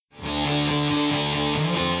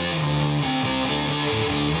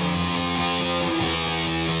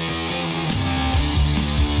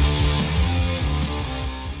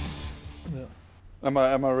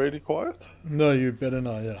Am I really quiet? No, you better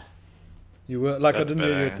not. Yeah, you were like I That's didn't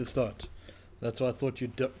hear you better. at the start. That's why I thought you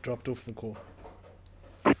dropped off the call.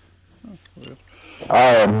 Weird.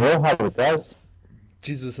 Hello, guys.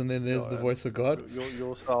 Jesus, and then there's Yeah, the and voice of God. your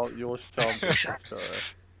sounds a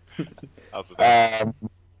bit. How's it now?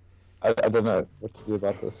 I don't know what to do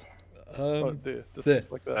about this. There, just There.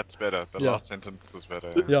 like that. That's better. The Yeah. last sentence was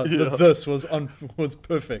better. Yeah, the Yeah. this was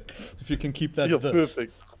perfect. If you can keep that Yeah, this.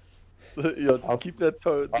 perfect. Yeah, I'll- just keep that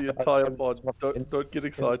tone the entire I'll- pod. Don't get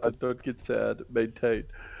excited. Don't get sad. Maintain.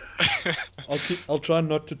 I'll try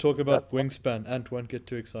not to talk about That- Wingspan. Ant won't get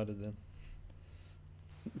too excited then.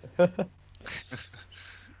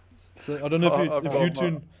 So I don't know if you if Well,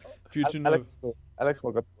 you two know. Alex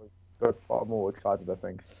got far more excited, I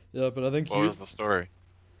think. Yeah, but I think What was the story?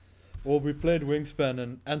 well, we played Wingspan,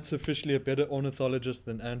 and Ant's officially a better ornithologist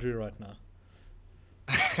than Andrew right now.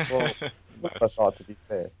 Well, Nice. that's hard to be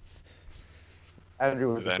fair. Andrew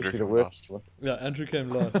was Did Andrew officially the come worst. last? Yeah, Andrew came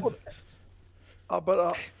last.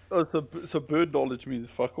 So bird knowledge means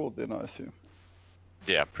fuck all then, I assume.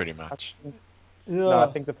 Yeah, pretty much. No, I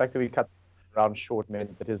Yeah. think the fact that we cut round short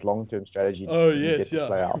meant that his long-term strategy Oh didn't get yes, to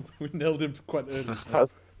play yeah. out. We nailed him quite early. That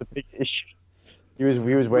was the big issue. He was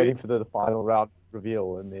waiting for the final round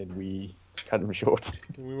reveal, and then we cut him short.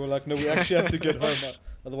 We were like, no, we actually have to get home,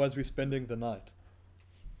 otherwise we're spending the night.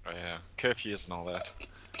 Oh yeah, curfews and all that.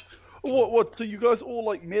 What? So you guys all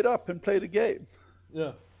like met up and played a game?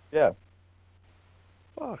 Yeah. Yeah.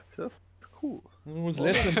 Fuck, that's cool. It was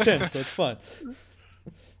less than 10, so it's fine.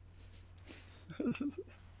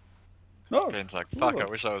 No, Ben's like, cool. fuck, I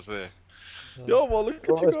wish I was there. Yeah, well, look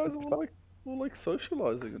Well, at you it's guys pretty all like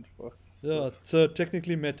socializing and fuck. Yeah, so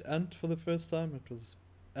technically met Ant for the first time. It was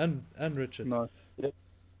and Richard. Nice. Yeah.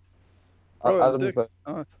 Oh, and Adam's Dick.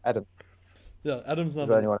 the Nice. Adam Yeah, Adam's is not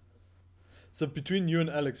the only one. So between you and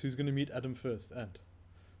Alex, who's going to meet Adam first? Ant.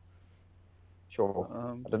 Sure.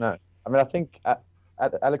 Um, I don't know. I mean, I think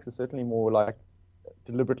Alex is certainly more like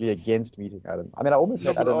deliberately against meeting Adam. I mean, I almost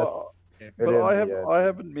no, met Adam but earlier in the year.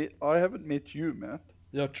 I haven't met you, man.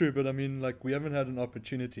 Yeah, true, but I mean, like, we haven't had an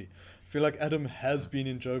opportunity. I feel like Adam has been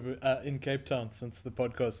in in Cape Town since the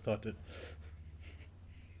podcast started.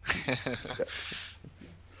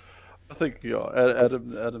 I think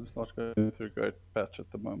Adam's not going through a great patch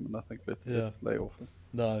at the moment. I think let's Yeah. lay off him.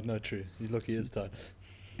 No, true. Look, he is tired.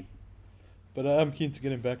 But I am keen to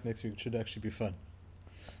get him back next week. It should actually be fun.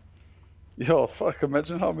 Yeah, fuck!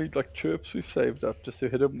 Imagine how many like chirps we've saved up just to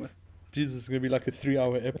hit him with. Jesus, it's going to be like a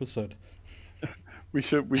 3-hour episode. We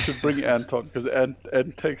should bring Anton because Ant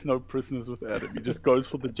takes no prisoners with Adam. He just goes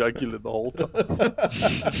for the jugular the whole time.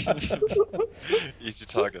 Easy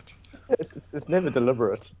target. It's never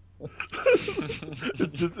deliberate.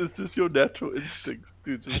 It's just your natural instincts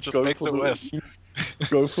to It just just makes it worse.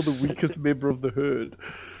 go for the weakest member of the herd.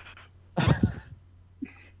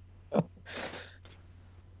 I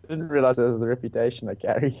didn't realize that was the reputation I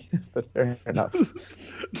carry, but fair enough.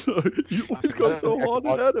 No, you always go so hard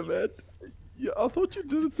at Adam, man. Yeah, I thought you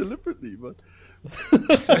did it deliberately, but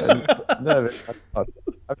No, but I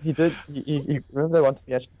mean, he did. He remember one time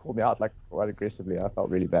he actually called me out like quite aggressively. I felt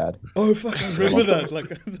really bad. Oh fuck! I remember that. Like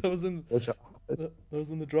that was in Which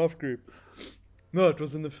the draft group. No, it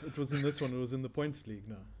was in this one. It was in the points league.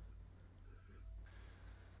 No,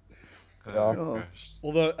 Oh yeah. gosh.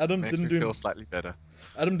 although Makes me feel slightly better.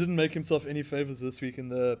 Adam didn't make himself any favors this week in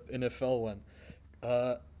the NFL one.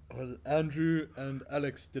 Andrew and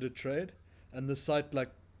Alex did a trade, and the site like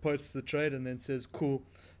posts the trade and then says, "Cool,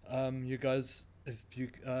 you guys, if you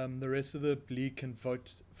the rest of the league can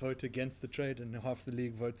vote against the trade, and half the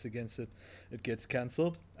league votes against it, it gets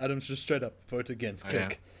cancelled." Adam's just straight up vote against. Oh, yeah.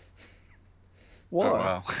 Click. Why? Oh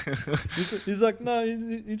wow. He's like, no,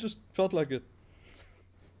 he just felt like it.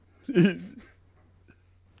 Do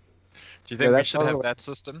you think we that's should have how- that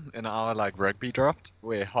system in our like rugby draft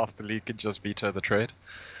where half the league could just veto the trade?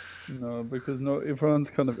 No, because no, everyone's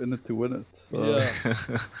kind of in it to win it. So.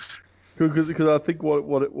 Yeah. Because I think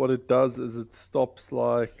what it does is it stops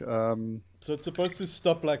like So it's supposed to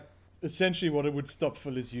stop like essentially what it would stop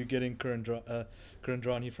Phil is you getting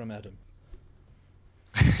Kurandrani from Adam.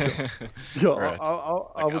 yeah Right.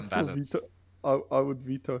 I Like would still unbalanced. veto I would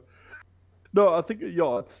veto. No, I think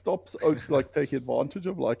yeah it stops Oaks like taking advantage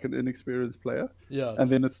of like an inexperienced player, Yeah. and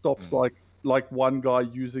then it stops Mm. like one guy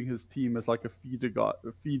using his team as like a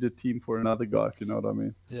feeder team for another guy. If you know what I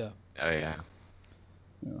mean. Yeah. Oh yeah.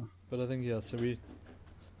 Yeah. But I think so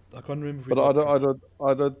I can't remember if we But got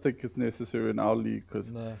I don't think it's necessary in our league because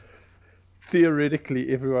no. theoretically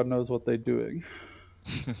everyone knows what they're doing.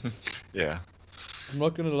 Yeah. I'm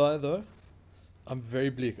not gonna lie though. I'm very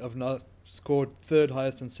bleak. I've now scored third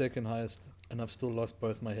highest and second highest and I've still lost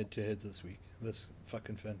both my head-to-heads this week. This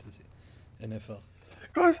fucking fantasy, NFL.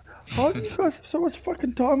 Guys, how do you guys have so much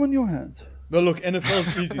fucking time on your hands? But look,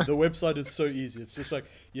 NFL's easy. The website is so easy. It's just like,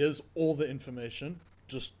 here's all the information.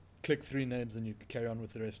 Just click 3 names and you can carry on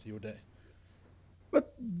with the rest of your day.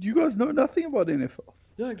 But you guys know nothing about NFL.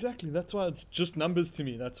 Yeah, exactly. That's why it's just numbers to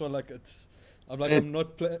me. That's why I'm like, Yeah. I'm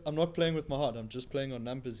not playing with my heart. I'm just playing on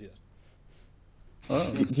numbers here.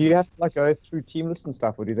 Oh. Do you have to like go through team lists and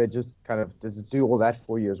stuff, or do they just kind of does it do all that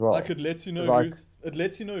for you as well? Like it lets you know Like-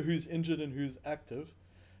 who's injured and who's active,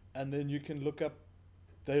 and then you can look up.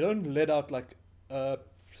 They don't let out like a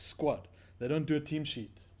squad. They don't do a team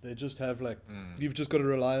sheet. They just have like you've just got to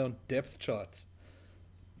rely on depth charts.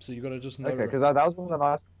 So you got to just know. Okay, because that was one of the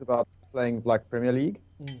nice things about playing like Premier League,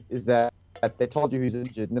 is that they told you who's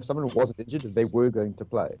injured, and if someone wasn't injured, they were going to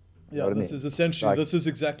play. You know Yeah, what I this mean? is essentially Like-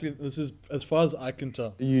 this is as far as I can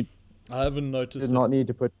tell. You I haven't did noticed it. not need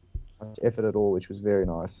to put much effort at all, which was very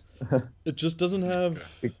nice. It just doesn't have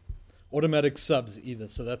Big- automatic subs either.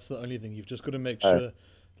 So that's the only thing. You've just got to make Oh. sure,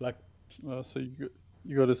 like So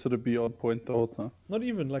you got to sort of be on point the whole time. not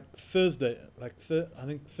even like Thursday, like I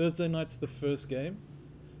think Thursday night's the first game,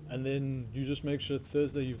 and then you just make sure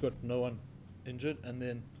Thursday you've got no one injured, and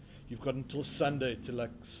then you've got until Sunday to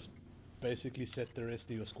like basically set the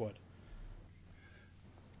rest of your squad.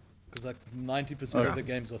 Because like 90% of Okay. the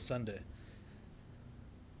games are Sunday,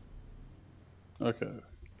 Okay.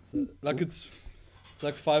 so like it's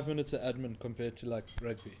like 5 minutes of admin compared to like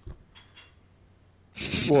rugby.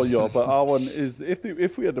 Well, yeah, but our one is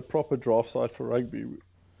if we had a proper draft site for rugby,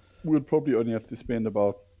 we'd probably only have to spend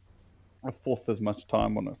about a fourth as much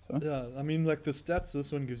time on it. Huh? Yeah, I mean, like the stats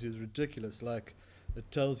this one gives you is ridiculous. Like, it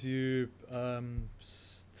tells you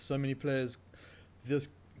so many players, this,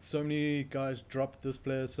 so many guys dropped this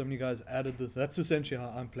player, so many guys added this. That's essentially how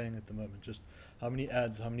I'm playing at the moment. Just how many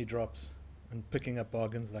adds, how many drops, and picking up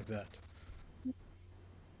bargains like that.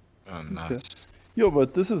 Oh, nice. Yeah,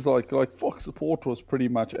 but this is like Fox Support was pretty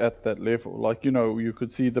much at that level. Like, you know, you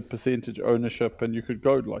could see the percentage ownership, and you could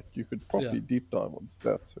go like you could properly Yeah. deep dive on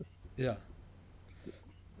stats. Yeah.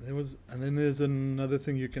 And then there's another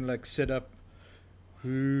thing you can like set up who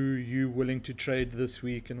you willing to trade this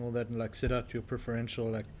week and all that, and like set out your preferential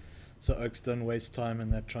like, so Oaks don't waste time in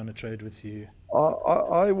that trying to trade with you.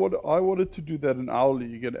 I wanted to do that in our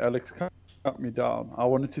league, and Alex cut me down. I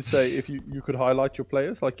wanted to say if you could highlight your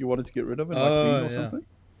players, like you wanted to get rid of in like green Oh or yeah. something.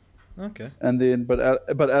 Okay. And then, but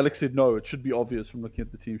Alex said no. It should be obvious from looking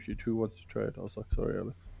at the team sheet who wants to trade. I was like, sorry,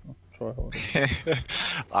 Alex. I'll try harder.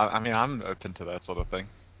 I mean, I'm open to that sort of thing.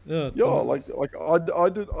 Yeah. Yeah, like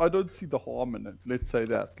I don't see the harm in it. Let's say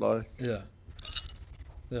that. Like, Yeah.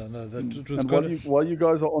 Yeah. No, that it was and quite. while you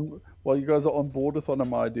guys are on board with one of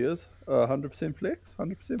my ideas, 100% flex,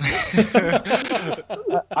 100%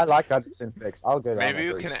 flex. I like 100% flex. I'll go down Maybe that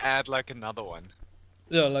you route. can add like another one.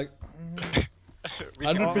 Yeah, like. We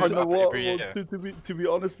can 100%. move No, up well, every year. to be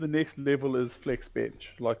honest, the next level is flex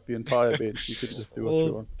bench, like the entire bench. You can just do what you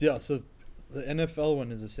Well, want. yeah. So the NFL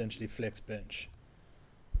one is essentially flex bench.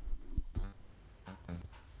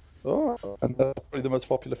 Oh, and that's probably the most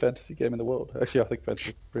popular fantasy game in the world. Actually, I think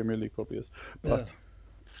Fantasy Premier League probably is. But Yeah.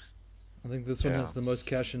 I think this one Yeah. has the most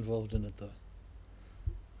cash involved in it, though.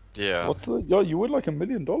 Yeah. what's the? Yeah, you would like $1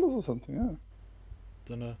 million or something, yeah?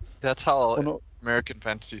 Don't know. That's how Or not? American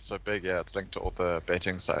fantasy is so big. Yeah, it's linked to all the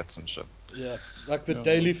betting sites and shit. Yeah, like the Yeah,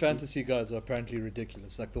 daily that's true. fantasy guys are apparently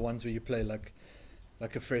ridiculous. Like the ones where you play like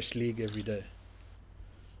a fresh league every day.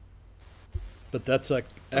 But that's like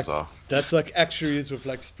Bizarre. that's like actuaries with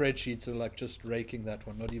like spreadsheets or like just raking that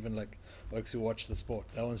one. Not even like folks who watch the sport.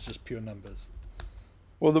 That one's just pure numbers.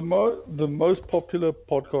 Well, the most popular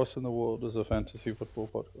podcast in the world is a fantasy football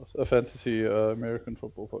podcast, a fantasy American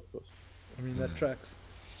football podcast. I mean that tracks.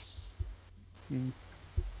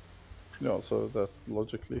 Yeah, so that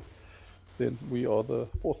logically, then we are the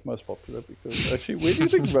fourth most popular because actually, where do you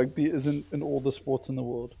think rugby is in all the sports in the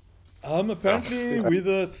world? Apparently Yeah. we're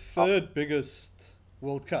the third biggest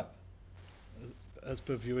World Cup as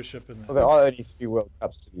per viewership in Well, that. there are only 3 World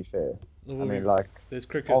Cups, to be fair. Well, I mean, like, there's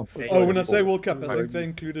cricket. of Oh, when I those say sports, World Cup, I think Rugby. they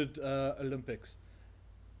included Olympics.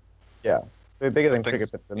 yeah, they're bigger But than things,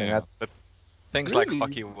 cricket, but I mean, yeah, that's but things like Really,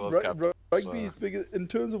 hockey World Cup, rugby is bigger in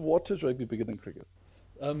terms of what is rugby bigger than cricket?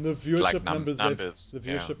 The like viewership numbers. the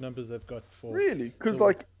Yeah. viewership numbers they've got for Really? Because the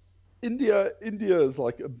like India is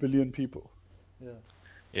like 1 billion people. yeah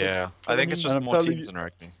Yeah, but I I think it's mean just And I'm more telling teams you, in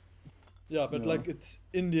rugby. yeah but Yeah. like it's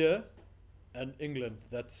India and England.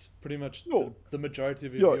 That's pretty much No. the majority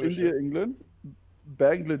of Yeah, your India, viewership. England,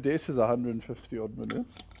 Bangladesh is 150 odd million.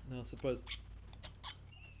 No, I suppose.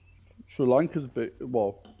 Sri Lanka's big.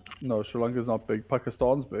 Well, no, Sri Lanka's not big.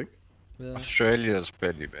 Pakistan's big. Yeah, Australia is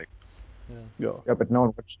fairly big. Yeah. Yeah, but no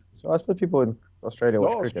one watches. So I suppose people in Australia No,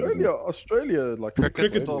 watch cricket. isn't it? Australia, like Cricket's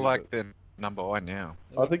cricket- still way like bigger. the number one, yeah.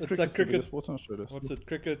 I think it's cricket's like the cricket. biggest sport in Australia. What's it?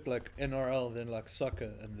 Cricket, like NRL, then like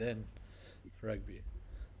soccer, and then rugby.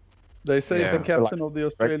 They say the Yeah. But, like, captain of the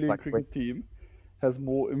rugby's Australian like cricket team has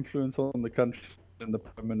more influence on the country than the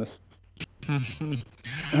prime minister.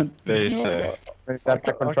 And They you know, say. that like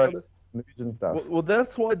I control kind of news and stuff. well,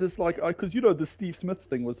 that's why this like because the Steve Smith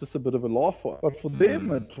thing was just a bit of a laugh, but for them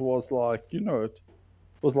Mm. it was like it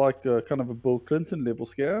was like kind of a Bill Clinton level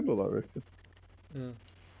scandal, I reckon.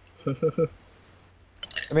 Yeah.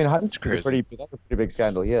 I mean, Hunt It's was crazy. that was a pretty big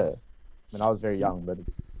scandal here. I mean, I was very young, but it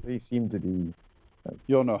really seemed to be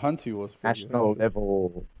Yeah, no, Hunty was big. national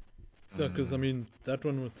level. Yeah, because I mean that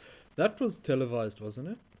was televised, wasn't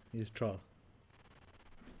it? His trial,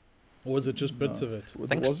 or was it just bits No. of it? I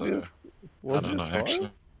think Was so. there? I Was don't there know, trial?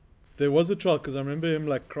 actually. There was a trial because I remember him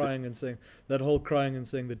like crying and saying that whole crying and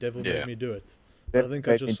saying the devil Yeah. made me do it. But I think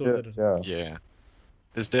I Made just me saw do that. it, yeah. Yeah.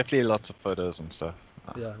 There's definitely lots of photos and stuff.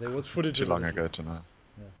 Yeah, there was It's footage too of long it. At ago least. to know.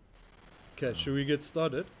 Okay, should we get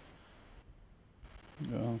started?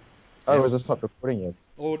 Yeah. Oh, Yeah. was this not recording yet?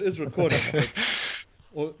 Oh, it is recording. But,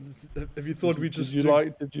 or have you thought we just Did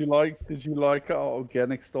you like our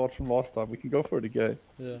organic start from last time? We can go for it again.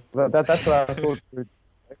 Yeah. That's what I thought.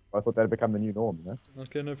 I thought that'd become the new norm, you know.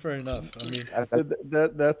 Okay, no, fair enough. I mean,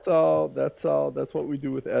 That's what we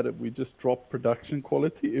do with Adam. We just drop production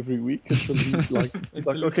quality every week until he's like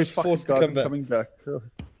Until he's okay, just fuck it, forced to guys, come I'm back. coming back.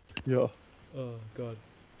 Yeah. oh god.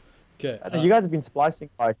 Okay. I know you guys have been splicing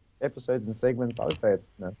like episodes and segments. I would say it's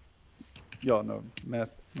Yeah, no, Matt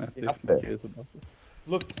Been up definitely there. cares about it.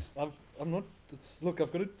 Look, I'm not. Look,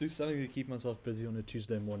 I've got to do something to keep myself busy on a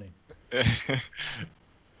Tuesday morning.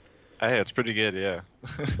 Hey, it's pretty good, yeah.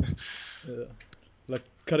 Like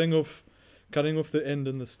cutting off the end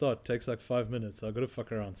and the start takes like 5 minutes. I've got to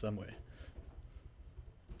fuck around somewhere.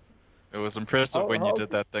 It was impressive when you How did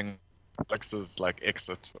that thing, Alex's like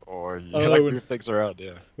exit, or you Oh, like when- move things around,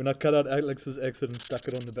 yeah. When I cut out Alex's exit and stuck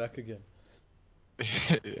it on the back again.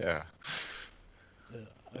 Yeah. Yeah.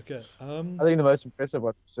 Okay. I think the most impressive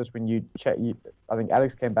one was just when you chat. I think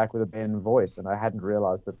Alex came back with a Ben voice, and I hadn't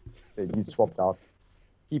realized that you'd swapped out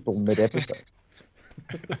people mid-episode.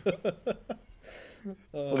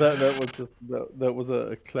 Well, that was just that was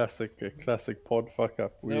a classic pod fuck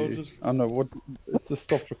up. That was just I don't know what it just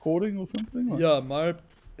stopped recording or something. Like, yeah. My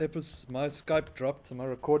Skype dropped, so my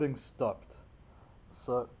recording stopped.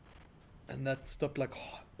 So, and that stopped like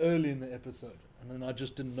early in the episode, and then I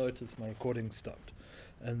just didn't notice my recording stopped.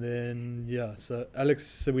 And then yeah, so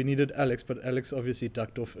we needed Alex, but Alex obviously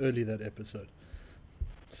ducked off early that episode.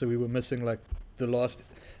 So we were missing like the last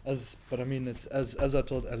but I mean it's as I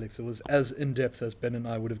told Alex, it was as in depth as Ben and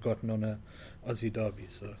I would have gotten on a Aussie derby.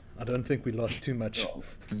 So I don't think we lost too much.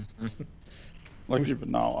 like even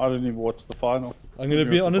now, I didn't even watch the final. I'm gonna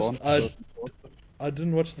be honest, I I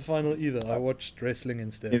didn't watch the final either. I watched wrestling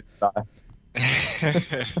instead. You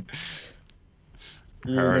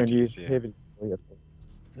Priorities, yeah. heavily. Yeah,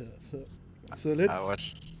 so I let's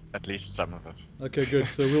watched at least some of it. okay, good.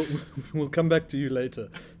 So we'll come back to you later.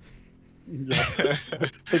 Yeah.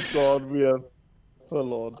 Thank God we have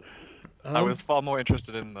full on. I was far more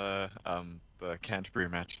interested in the Canterbury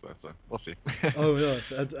match though, so we'll see. Oh yeah,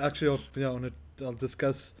 actually I'll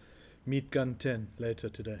discuss Meat Gun 10 later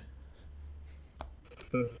today.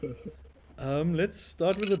 Let's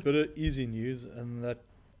start with a bit of easy news, and that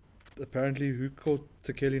apparently who caught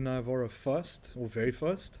Tekeli Naivora fast or very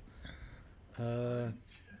fast?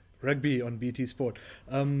 Rugby on BT Sport.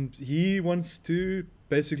 He wants to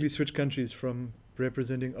basically switch countries from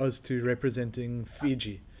representing Oz to representing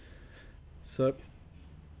Fiji. So,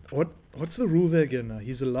 what's the rule there again now?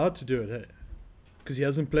 He's allowed to do it, hey? Because he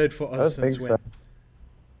hasn't played for I Oz don't since think when?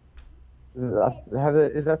 so.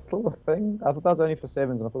 Is that still a thing? I thought that was only for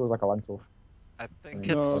sevens, and I thought it was like a once-off. I think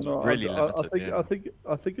No, it's No, really limited, yeah.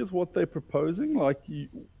 I think it's what they're proposing. Like,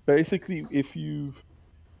 basically, if you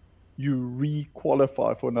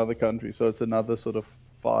re-qualify for another country, so it's another sort of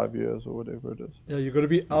 5 years or whatever it is. Yeah, you got to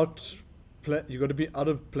be out. You got to be out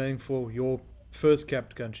of playing for your first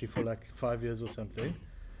capped country for like 5 years or something,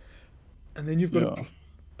 and then you've got Yeah. to.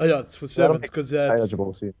 Oh yeah, it's for That'll sevens make because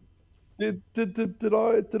eligible soon. Did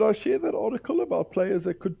I share that article about players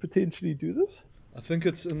that could potentially do this? I think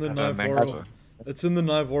it's in the I don't think Naivoro. so. It's in the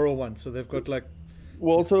Naivoro one, so they've got like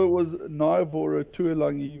Well, so it was Naivora,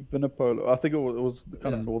 Tuolangi, Vinapolo. I think it was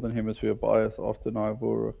kind of Yeah. Northern Hemisphere bias after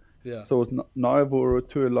Naivora. yeah. So it was Naivora,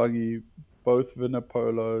 Tuolangi, both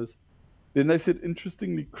Vinapolos. Then they said,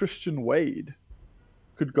 interestingly, Christian Wade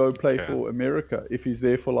could go play Okay. for America if he's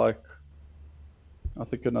there for like I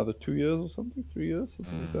think another 2 years or something, 3 years,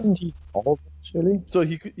 something like that. Isn't he old, actually? So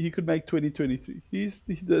he could make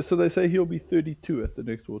 2023. So they say he'll be 32 at the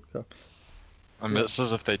next World Cup. And Yeah. this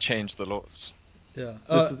is if they change the laws. Yeah.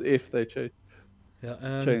 This is if they Yeah,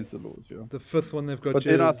 and change the laws, yeah. the fifth one they've got But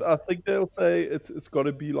here then is I think they'll say it's got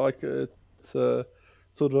to be like it's a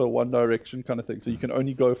sort of a one direction kind of thing. So you can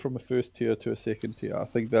only go from a first tier to a second tier. I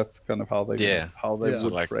think that's kind of how they Yeah. Yeah.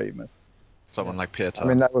 would like- frame it. Someone Yeah. like Pieter. I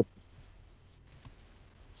mean, that would.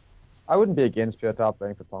 I wouldn't be against Pieter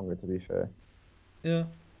playing for Tonga, to be fair. yeah.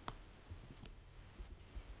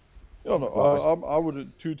 Yeah, no, I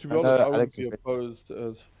wouldn't. To be I honest, know I wouldn't Alex be is- opposed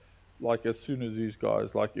as soon as these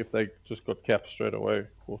guys, like if they just got capped straight away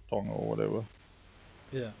for Tonga or whatever.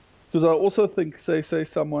 Yeah. Because I also think, say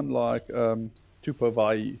someone like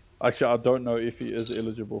Tupavai. Actually, I don't know if he is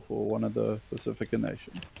eligible for one of the Pacifica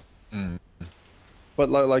nations. Mm. But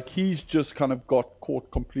like he's just kind of got caught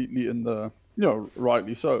completely in the,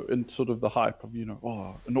 rightly so, in sort of the hype of, an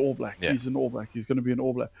All Black. Yeah. He's an All Black. He's going to be an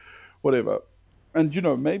All Black, whatever. And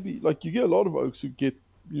maybe like you get a lot of oaks who get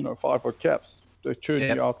 5 odd caps. They churn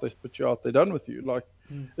Yep. you out. They spit you out. They're done with you. Like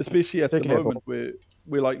especially at the Particularly moment where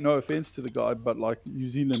we're like, no offense to the guy, but like New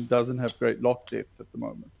Zealand doesn't have great lock depth at the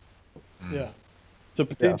moment. Yeah. So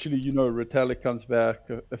potentially, Retallick comes back,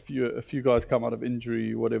 a few guys come out of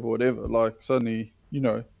injury, whatever. Like suddenly,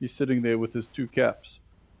 he's sitting there with his 2 caps,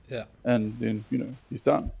 Yeah. and then he's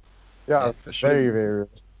done. Yeah, Yeah, for sure. very, very.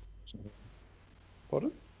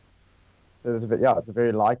 Pardon? It's a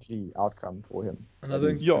very likely outcome for him. And I that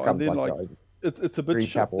think- he Yeah, and becomes then like like it's a bit three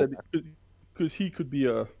shit cap All that Black. because he could be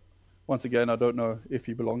once again, I don't know if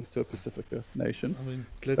he belongs to a Pacifica nation, I mean,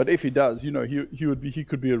 but if he does, he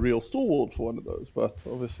could be a real stalwart for one of those. But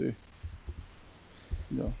obviously,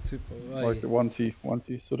 like once he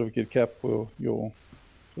sort of get capped for your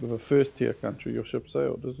sort of a first tier country, your ship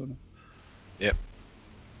sailed, doesn't it? Yep.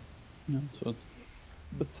 Yeah, so it's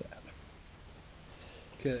a bit sad.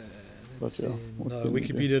 Okay, let's But yeah, see. what No, can you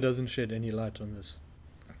do? Wikipedia doesn't shed any light on this.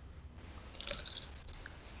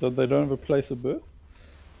 So they don't have a place of birth?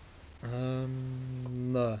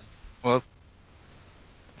 No. Well,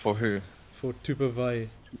 for who? For Tupavai.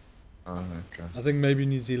 Oh, okay. I think maybe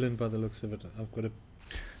New Zealand by the looks of it. I've got a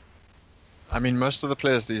I mean, most of the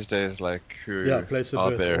players these days, like who Yeah, place of are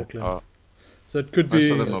birth, there, Auckland. So it could most be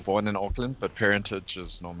of them are born in Auckland, but parentage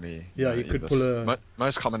is normally you could pull a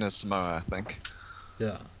most common is Samoa, I think.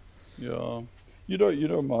 yeah. Yeah. You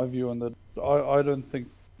know my view on that. I don't think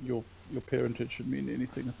your parentage should mean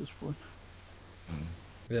anything at this point.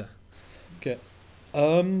 Yeah. Okay.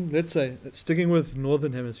 Let's say sticking with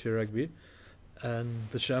Northern Hemisphere rugby and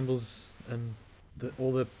the shambles and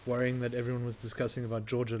all the worrying that everyone was discussing about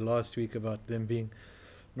Georgia last week about them being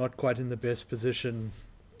not quite in the best position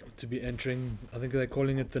to be entering. I think they're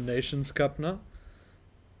calling it the Nations Cup now.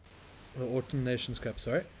 The Autumn Nations Cup,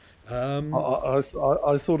 sorry. I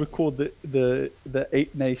sort of called the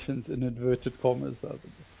 8 nations in inverted commas the other day.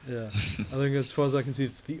 Yeah, I think as far as I can see,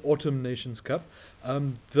 it's the Autumn Nations Cup.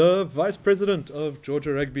 The vice president of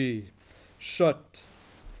Georgia Rugby shot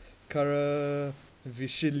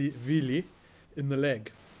Karavishvili in the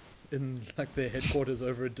leg, in like their headquarters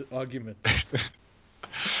over an argument.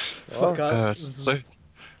 Fuck, So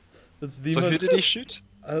it's the who most. did he shoot?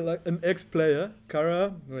 Like an ex-player,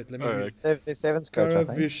 Wait, let me Oh, read. They're Sevens coach, I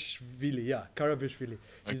think. Karavishvili, yeah, Karavishvili.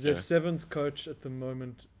 He's their Okay. sevens coach at the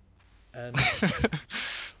moment, and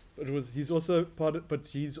he's also but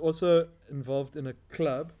he's also involved in a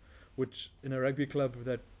club, in a rugby club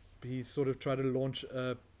that he sort of tried to launch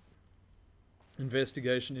a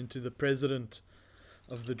investigation into the president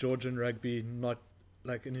of the Georgian rugby, not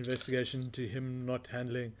like an investigation into him not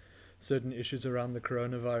handling certain issues around the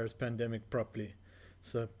coronavirus pandemic properly.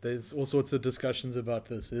 So there's all sorts of discussions about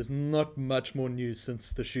this. There's not much more news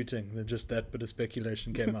since the shooting than just that bit of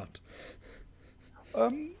speculation came out.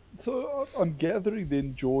 So I'm gathering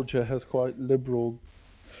then Georgia has quite liberal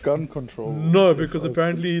gun control. No, because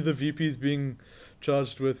apparently the VP is being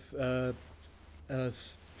charged with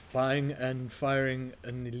buying and firing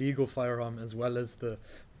an illegal firearm as well as the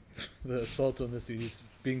assault on this dude. He's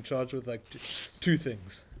being charged with like two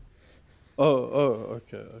things.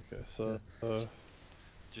 Okay. So Do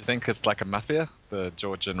you think it's like a mafia, the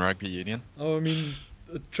Georgian Rugby Union? Oh, I mean,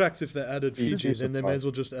 it tracks if they added Be Fiji, too then they may as surprised.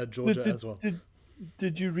 well just add Georgia did, as well.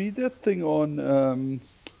 did you read that thing on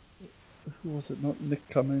who was it? Not Nick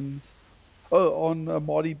Cummins. Oh, on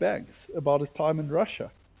Marty Banks about his time in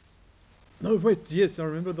Russia. No, wait, yes, I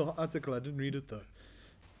remember the article. I didn't read it though.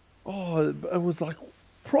 Oh, it was like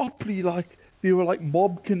properly like there were like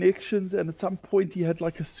mob connections, and at some point he had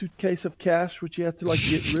like a suitcase of cash which he had to like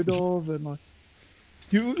get rid of, and like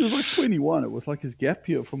He was like 21. It was like his gap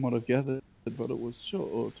year, from what I've gathered, but it was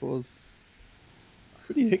sure it was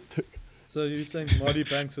pretty hectic. So you're saying Marty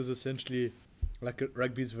Banks is essentially like a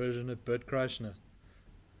rugby's version of Bert Kreischer?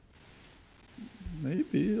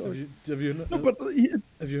 Maybe. Have Like, you no, but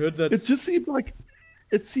have you heard that? it just seemed like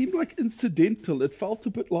incidental. It felt a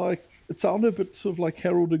bit like it sounded a bit sort of like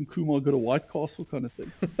Harold and Kumar got a White Castle kind of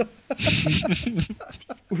thing.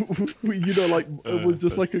 You know, like it was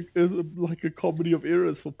just like a comedy of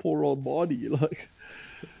errors for poor old Marty. Like,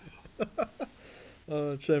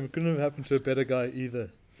 Oh, shame! It couldn't have happened to a better guy either.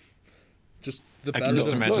 Just the I can ballad just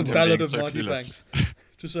of imagine him ballad being of so Marty clueless. Banks.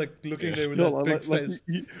 Just like looking Yeah. there with you that know, big face.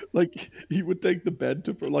 like he would take the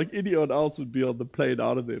banter for like anyone else would be on the plane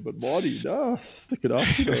out of there, but Marty, nah, stick it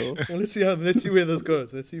out, you know. Well, let's see where this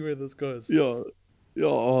goes. Let's see where this goes. Yeah, yeah.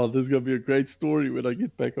 Oh, this is gonna be a great story when I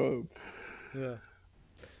get back home. Yeah.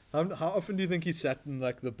 How often do you think he sat in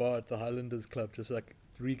like the bar at the Highlanders Club, just like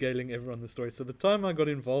regaling everyone the story? So the time I got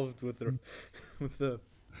involved with the with the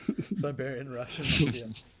Siberian Russian mafia,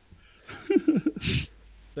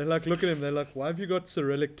 they're like, look at him. They're like, why have you got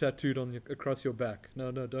Cyrillic tattooed on across your back?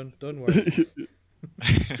 No, don't worry.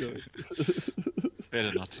 Yeah.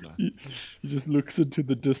 Better not to know. He just looks into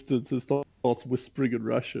the distance and starts whispering in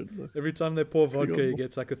Russian. Like, Every time they pour "Hang vodka, he on."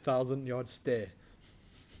 gets like 1,000-yard stare.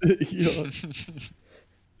 Yeah.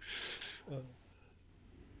 Uh,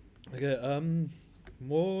 okay.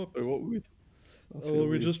 More. So what we? I Oh, feel we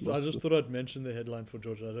we've just. I lost just it. thought I'd mention the headline for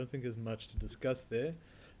Georgia. I don't think there's much to discuss there.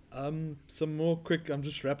 Some more quick. I'm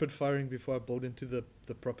just rapid firing before I build into the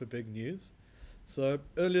proper big news. So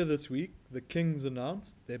earlier this week, the Kings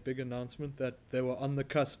announced their big announcement that they were on the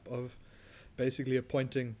cusp of basically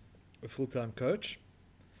appointing a full-time coach,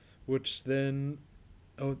 which then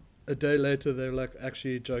oh, a day later they're like,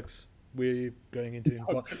 actually, jokes. We're going into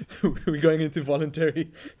we're going into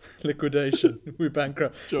voluntary liquidation. We're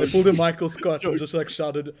bankrupt. They Joke, pulled a Michael Scott and joke. just like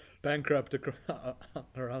shouted bankrupt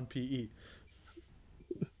around PE.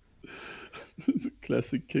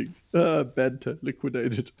 Classic Kings. Banter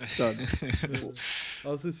liquidated. Done. I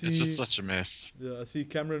also It's just see, such a mess. yeah, I see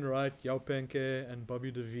Cameron Wright, Yao Penke, and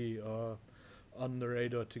Bobby DeVee are on the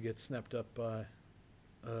radar to get snapped up by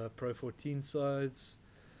Pro 14 sides.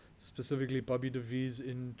 Specifically, Bobby DeVee's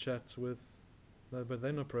in chats with, no, but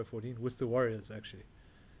they're not Pro 14, Worcester Warriors actually.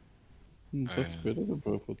 That's better than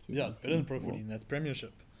Pro 14. Yeah, it's better than Pro 14. That's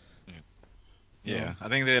Premiership. Yeah, I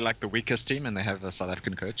think they're like the weakest team, and they have a South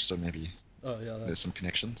African coach, so maybe Oh yeah, there's some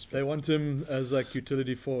connections. they want him as like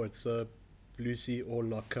utility forward, so Lucy or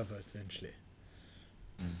lock cover essentially.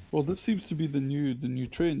 Well, this seems to be the new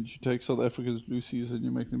trend. You take South Africa's Lucy's and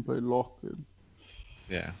you make them play lock. And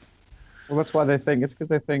Yeah, Well, that's why they think it's because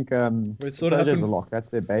they think It sort of Itoje's a happened. lock. That's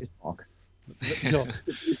their base mark. yeah,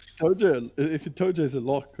 if Itoje's a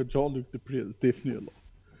lock, Jean-Luc Dupree is definitely a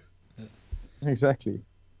lock. Exactly.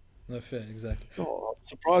 No fair, exactly. Oh, I'm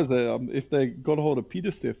surprised if they got a hold of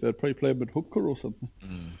Peter Steph, they'd probably play him at hooker or something.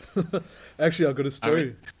 Actually, I got a I mean,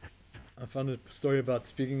 story. I found a story about,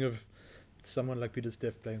 speaking of someone like Peter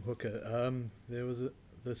Steph playing hooker. There was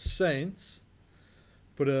the Saints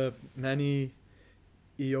put a Manny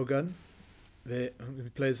Iogan there, who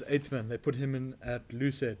plays eighth man. They put him in at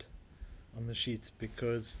Lucid on the sheets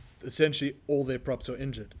because essentially all their props are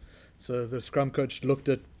injured. So the scrum coach looked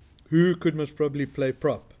at who could most probably play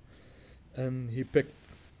prop, and he picked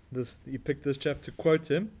this. He picked this chap to quote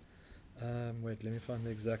him. Wait, let me find the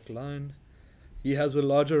exact line. He has a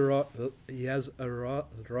rather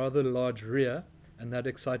large rear, and that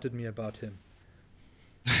excited me about him.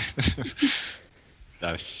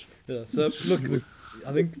 nice. Yeah. So look,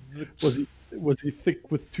 I think Was he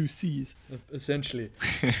thick with two C's? essentially,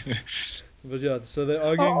 but yeah. So they're Oh,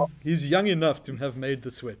 arguing he's young enough to have made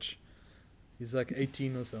the switch. He's like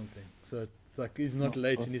 18 or something. So it's like he's not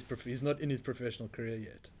late in his he's not in his professional career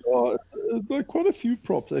yet. oh, like quite a few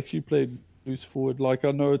props actually played loose forward. Like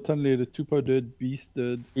I know Tunley the Tupo did, Beast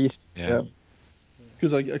did. East. Yeah. Yeah.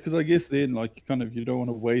 Because I guess then like you don't want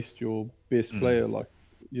to waste your best player like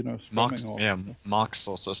Marks, scrumming off. yeah, Marks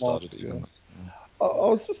also Mark, started yeah. even. I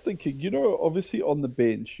was just thinking, obviously on the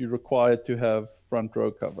bench you're required to have front row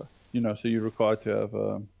cover. So you're required to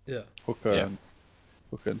have Yeah. hooker Yeah.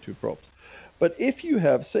 and two props. But if you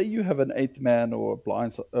have, say, you have an eighth man or a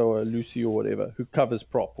blind or a Lucy or whatever who covers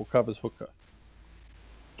prop or covers hooker,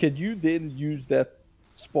 can you then use that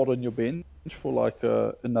spot on your bench for like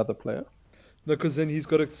another player? No, because then he's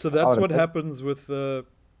got to. So I that's would what imagine. happens with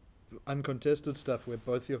uncontested stuff, where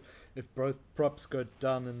if both props go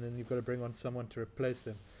down, and then you've got to bring on someone to replace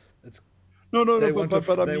them. It's No, they no, want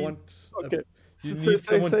but I they mean, want okay. you So need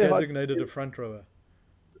someone say designated a front rower.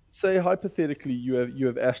 say hypothetically you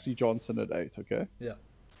have Ashley Johnson at 8, okay? Yeah.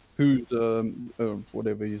 Who's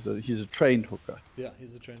whatever, he's a trained hooker. Yeah,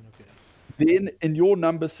 he's a trainer. Okay. Then in your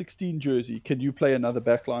number 16 jersey, can you play another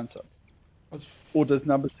backline sub? Or does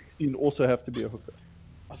number 16 also have to be a hooker?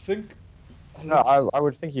 I think. No, I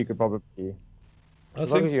would think you could probably, I as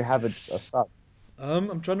long as think. you have a sub.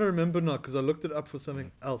 I'm trying to remember now because I looked it up for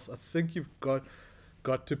something else. I think you've got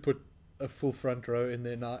to put a full front row in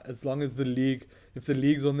there now. As long as if the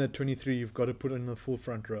league's on that 23, you've got to put in a full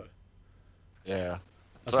front row. Yeah.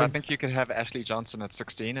 I So I think think you could have Ashley Johnson at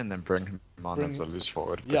 16 and then bring him on as a loose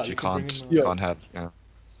forward, Yeah, but you you can bring can't him on. Yeah. can't have. Yeah.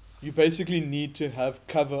 You basically need to have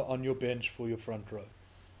cover on your bench for your front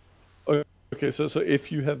row. Okay, so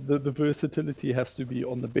if you have the versatility has to be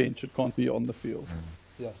on the bench, it can't be on the field.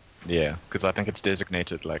 Yeah. Yeah, because I think it's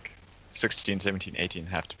designated like 16, 17, 18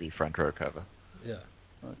 have to be front row cover. Yeah.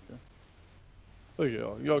 Okay. Oh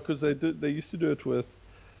yeah, because they used to do it with,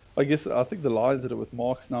 I think the Lions did it with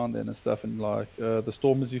Marks now and then and stuff, and like the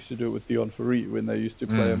Stormers used to do it with Dion Faree when they used to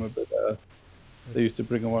play him a bit. They used to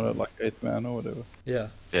bring him on at like 8th man or whatever. Yeah.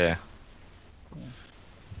 Yeah.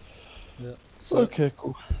 Yeah. So Okay,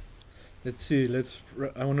 cool. let's see.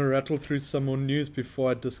 I want to rattle through some more news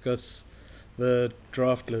before I discuss the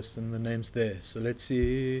draft list and the names there. So let's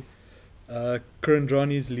see.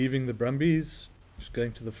 Kurandrani's leaving the Brumbies. He's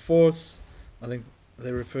going to the Force. I think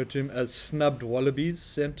they refer to him as snubbed Wallabies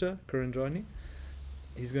centre, Kurandrani.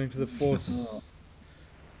 He's going to the Force.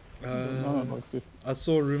 No, like this. I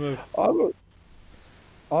saw a rumour.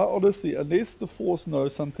 I honestly, unless the Force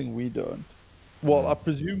knows something we don't. Well, I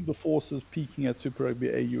presume the Force is peaking at Super Rugby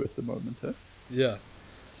AU at the moment, huh? Yeah.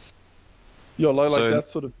 Yeah, like So- that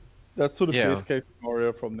sort of Yeah. best case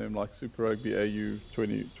scenario from them, like Super Rugby AU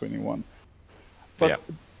 2021. But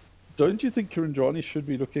Yeah. don't you think Kiranjani should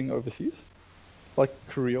be looking overseas, like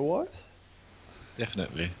career-wise?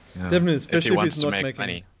 Definitely. Yeah. Definitely, If he especially if wants he's to not make making,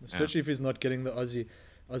 money. especially if he's not getting the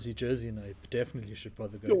Aussie jersey now. He definitely should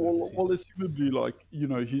bother Yeah, going overseas. well, assumably, like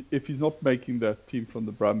if he's not making that team from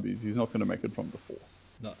the Brumbies, he's not going to make it from the Force.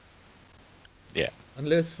 No, Yeah.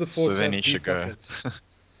 unless the Force then have he deep should go. pockets,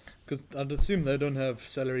 because I'd assume they don't have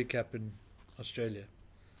salary cap in Australia.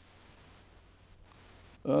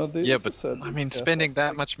 There Yeah, is a but salary I mean, cap, spending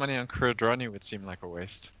that much money on Kuradroni would seem like a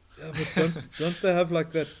waste. Yeah, but don't they have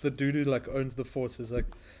like that? The dude who like owns the Force is like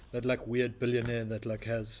that like weird billionaire that like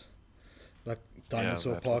has like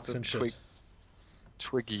dinosaur that- what's parks it, and shit.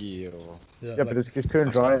 Twiggy or Yeah, Yeah, like but it's current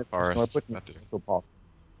Austin dry. Forest, Put in that dude. the park.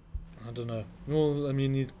 I don't know. Well, I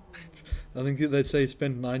mean, I think they say he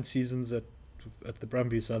spent 9 seasons at the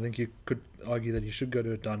Brumbies, so I think you could argue that he should go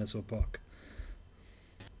to a dinosaur park.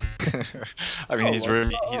 I mean, Oh, he's like,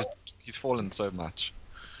 really he's fallen so much.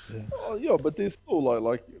 Yeah. yeah, but there's still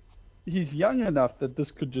like he's young enough that this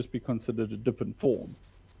could just be considered a dip in form.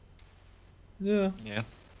 Yeah. Yeah.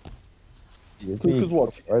 Isn't Because he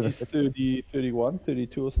what, over he's 50? 30, 31,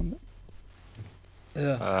 32 or something?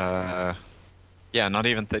 Yeah. Yeah, not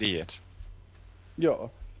even 30 yet. Yeah.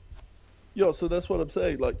 Yeah, so that's what I'm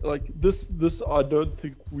saying. Like this I don't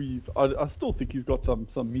think I still think he's got some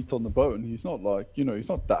meat on the bone. He's not like, he's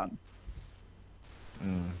not done.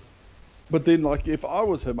 Mm. But then like if I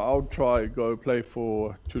was him, I would try go play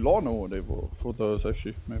for Toulon or whatever. For those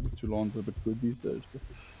actually, maybe Toulon's a bit good these days.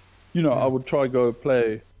 But I would try go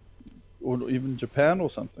play or even Japan or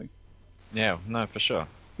something. Yeah, no, for sure.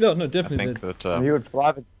 Yeah, no, I definitely. think that And he would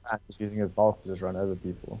thrive in Japan just using his bulk to just run over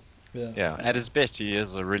people. Yeah. yeah, at his best, he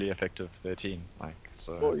is a really effective 13. Like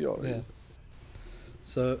so. Oh yeah. Yeah.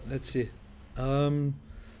 So let's see. I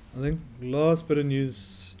think last bit of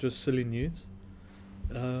news, just silly news.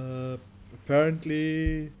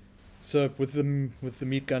 Apparently, so with the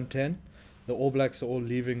Meat Gun 10, the All Blacks are all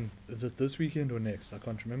leaving. Is it this weekend or next? I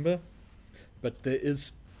can't remember. But there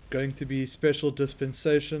is going to be special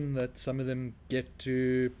dispensation that some of them get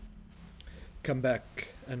to come back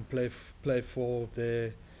and play for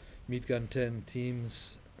their Meat Gun 10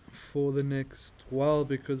 teams for the next while,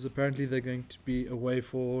 because apparently they're going to be away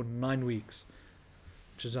for 9 weeks,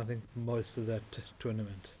 which is I think most of that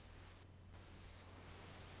tournament.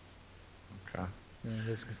 Okay. Yeah,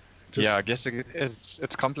 there's Yeah, I guess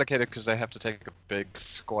it's complicated because they have to take a big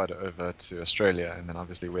squad over to Australia, and then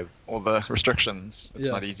obviously with all the restrictions, it's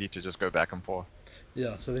Yeah. not easy to just go back and forth.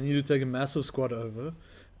 Yeah, so they need to take a massive squad over,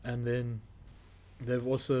 and then they've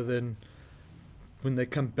also then when they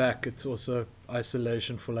come back, it's also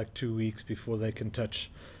isolation for like 2 weeks before they can touch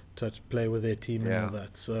play with their team and all Yeah.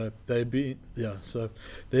 that. So so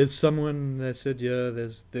there's someone they said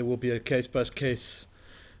there will be a case by case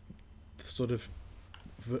sort of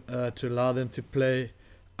to allow them to play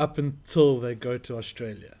up until they go to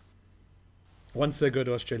Australia. Once they go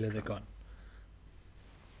to Australia, they're gone.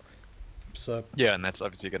 So Yeah, and that's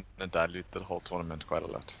obviously going to dilute the whole tournament quite a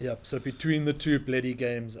lot. yeah, so between the two bloody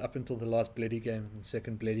games, up until the last bloody game and the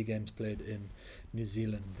second bloody games played in New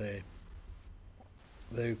Zealand, they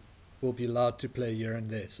will be allowed to play here and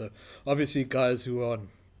there. So obviously, guys who are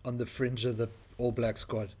on the fringe of the All Black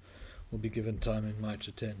squad will be given time in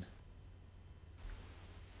Mitre 10.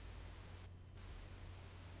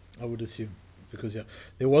 I would assume, because yeah,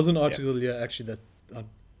 there was an article here actually that I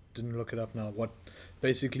didn't look it up now. What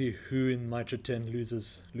basically who in Mitre 10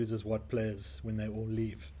 loses what players when they all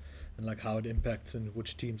leave, and like how it impacts and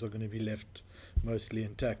which teams are going to be left mostly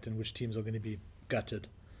intact and which teams are going to be gutted.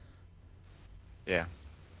 Yeah.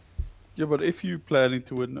 Yeah, but if you're planning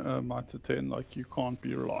to win Mitre 10, like, you can't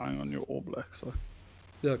be relying on your All Blacks. So.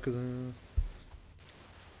 Yeah, because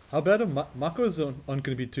how bad are Mako's aren't going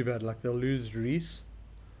to be too bad. Like they'll lose Reese.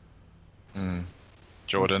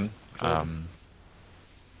 Jordan. Jordan.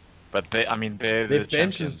 But they're Their the bench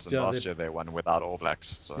champions, is and last year they won without All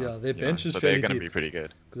Blacks. So yeah, their bench is so fairly they're going to deep. be pretty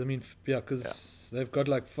good. Because I mean, because they've got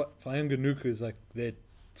like Fayanganuku who's like they're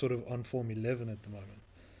sort of on form 11 at the moment.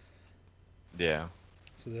 Yeah.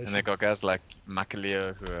 So And they got guys like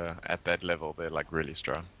Makaleo who are at that level. They're like really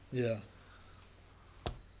strong. yeah.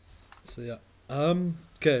 So yeah.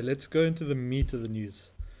 Okay, let's go into the meat of the news,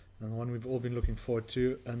 and the one we've all been looking forward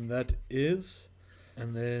to, and that is,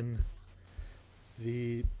 and then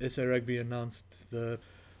the SA Rugby announced the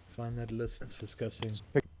find that list discussing.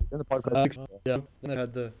 In the podcast. Yeah, then they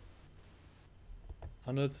had the.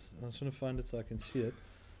 I know it's. I'm trying to find it so I can see it.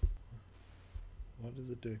 What is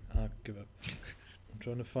it doing? I give up. I'm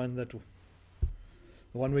trying to find that. The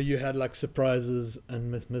one where you had like surprises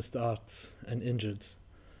and missed outs and injured.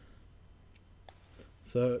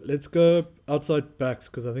 So let's go outside backs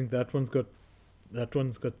because I think that one's got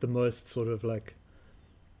the most sort of like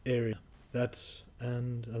area. That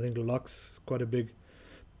and I think locks quite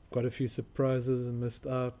a few surprises and missed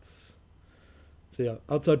outs. So yeah,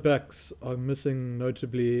 outside backs are missing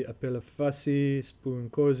notably Apela Fassi, Spoon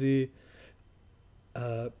Kozi,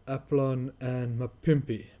 Aplon and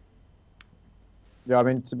Mapimpi. Yeah, I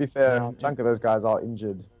mean, to be fair, Yeah. a chunk of those guys are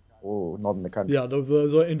injured or not in the country. Yeah,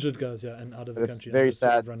 those are injured guys, yeah, and out of the But it's country, and very they're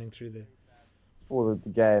sort sad of running through there. for the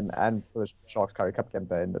game and for the Sharks Curry Cup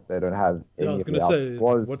campaign that they don't have Yeah, I any was of gonna the out. say,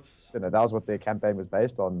 like, what's That was what their campaign was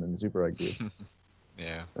based on in Super Rugby.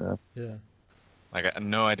 Yeah. yeah, Like I have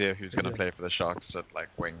no idea who's going to Yeah. play for the Sharks at like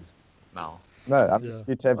wing now. No, I mean, Yeah.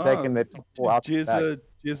 you'd have taken their top four out backs.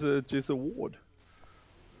 Jezza Ward.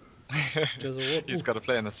 Jezza Ward. He's Ooh. got to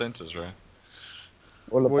play in the centres, right?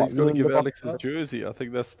 Or Well, he's got to give LeBron- Alex his jersey. I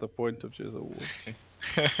think that's the point of Jezza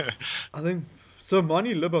Ward. I think so.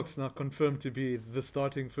 Mani Lubbock's now confirmed to be the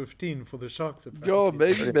starting 15 for the Sharks. Yeah,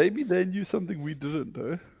 Apparently. maybe they knew something we didn't,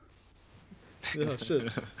 eh? Yeah,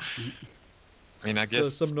 shit. I mean, I So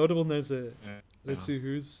guess. some notable names there. Yeah. Let's see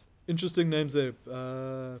who's interesting names there.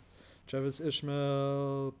 Travis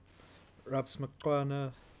Ishmael, Raps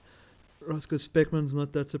Makwana, Roscoe Speckman's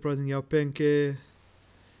not that surprising. Yao Penke,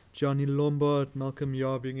 Johnny Lombard, Malcolm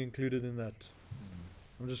Yar being included in that.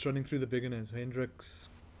 I'm just running through the bigger names. Hendricks,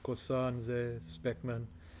 Kosanze, Speckman,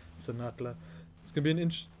 Sanatla. It's gonna be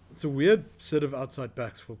it's a weird set of outside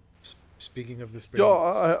backs for speaking of the Yeah,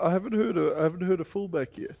 Springboks. I haven't heard a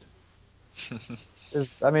fullback yet.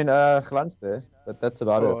 Glantz there, but that's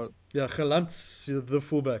about Oh, it. Yeah, Galant's the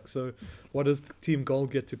fullback. So what does Team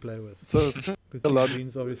Gold get to play with? so it's Because Team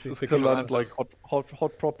Green's obviously picking it Galant up. like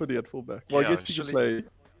hot property at fullback. Well, I Yeah, guess he could surely-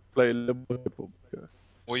 play Limbo at fullback. Yeah.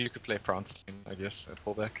 Or you could play France, I guess, at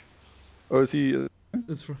fullback. Oh, is he?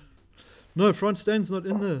 It's no, Franz Stain's not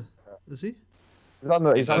in there. Is he? He's on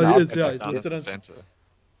the, He's Oh, on he the is, yeah, he's he's down as listed a as centre.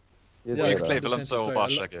 he's Yeah, Or you there, could play the Willem centre, sorry,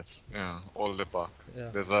 Bosch, I guess. Yeah, or Lebach. Yeah.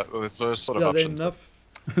 There's those sort of Yeah, they're options. enough.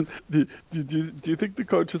 do you think the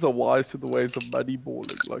coaches are wise to the ways of money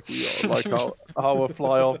balling like we are? Like how a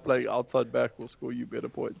fly off playing outside back will score you better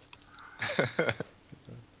points.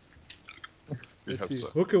 We Let's hope see. so.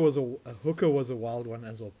 Hooker was a wild one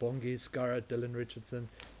as well. Bongi, Skara, Dylan Richardson,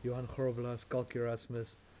 Johan Horoblas, Kalk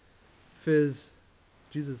Erasmus, Fizz,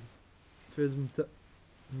 Fizz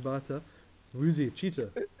Mbata, Woozy, Cheetah,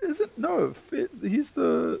 Isn't no? He's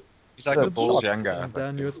the. He's like Yeah, a Bulls Sharks. younger. and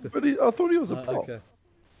Dan Yoster. But I thought he was a prop. Okay.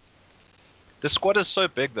 The squad is so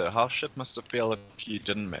big though. How shit must it feel if you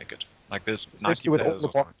didn't make it? Like there's 90 Especially with all players the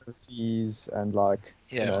or something. boxes overseas and like,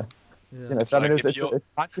 Yeah. Yeah. so I mean, like if you're- it's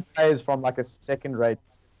 90 players from like a second-rate,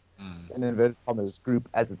 Mm. in inverted commas, group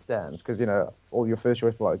as it stands, because all your first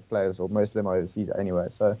choice players, or most of them are overseas anyway.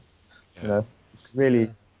 So Yeah. it's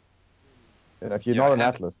really, Yeah. if you're Yeah, not an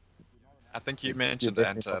and atlas, I think you you're mentioned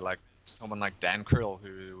definitely Anta, not. like someone like Dan Krill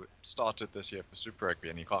who started this year for Super Rugby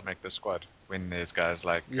and he can't make the squad when there's guys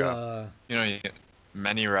like Yeah.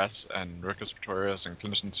 Manny Russ and Rikus Pretorius and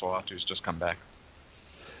Clinton Swart who's just come back.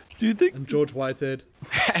 Do you think And George Whitehead.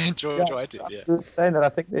 And George Whitehead, yeah. I'm just saying that I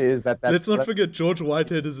think there is that. Let's not forget George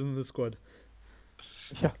Whitehead is in the squad.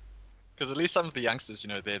 Yeah. Because at least some of the youngsters,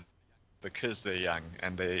 they're because they're young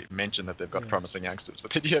and they mention that they've got Yeah. promising youngsters.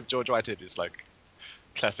 But then you have George Whitehead who's like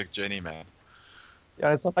classic journeyman.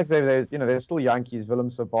 Yeah, it's not like they're still Yankees, Willem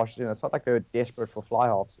Bosch. It's not like they're desperate for fly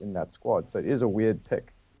halves in that squad. So it is a weird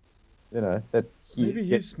pick. That he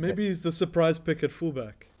Maybe he's the surprise pick at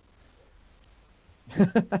fullback.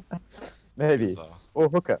 maybe So, or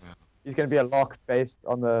hooker. yeah. He's going to be a lock based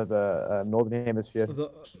on the Northern Hemisphere. The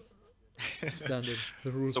standard.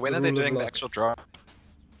 The rule. So when the are they rule of doing the lock. actual draft?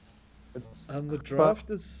 It's The draft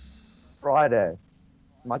is. Friday.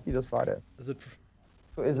 Might be this Friday. Is it?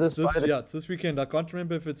 Is It's this Friday? Yeah, it's this weekend. I can't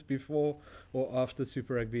remember if it's before or after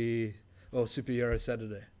Super Rugby or Super Euro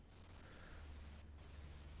Saturday.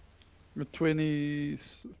 the 25th?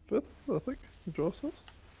 I think the draw starts.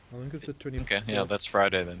 I think it's the 24th. Okay, yeah, that's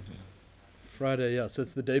Friday then. Yeah. Friday, yeah. So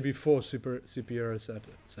it's the day before Super Euro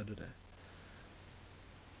Saturday.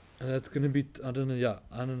 And that's gonna be. I don't know. Yeah,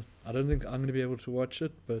 I don't think I'm gonna be able to watch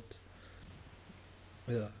it, but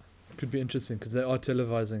yeah, it could be interesting because they are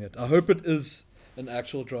televising it. I hope it is an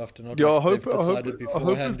actual draft and not Yeah, like they've decided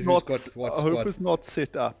beforehand it's who's not. got what I hope squad. it's not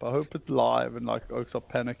set up. I hope it's live and like Oaks are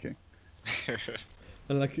panicking.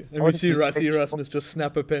 And we see Rassie Erasmus just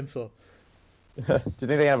snap a pencil. Do you think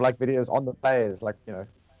they have like videos on the players, like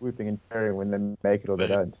whooping and cheering when they make it or they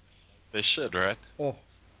don't? They should, right? Oh,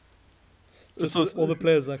 just So, all the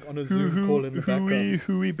players like on a Zoom call in the background.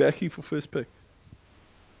 Who we backing for first pick?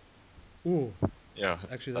 Ooh, Yeah.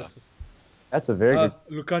 actually, That's a very good.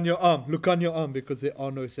 look on your arm. Look on your arm because there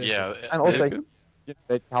are no centers. Yeah. And also, Okay.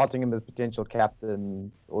 they're touting him as potential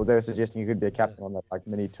captain, or they're suggesting he could be a captain on that like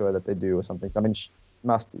mini tour that they do or something. So I mean,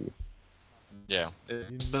 must be. Yeah.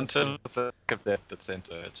 It's in must terms of the depth at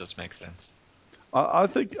center, it just makes sense. I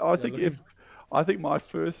think looking- I think my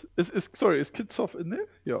first is Kitsoff in there?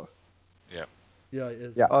 Yeah. Yeah. Yeah, it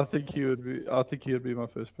is. Yeah. I think he would be my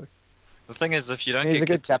first pick. The thing is, if you don't He's get a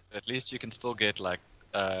good Kitsoff, captain. at least you can still get like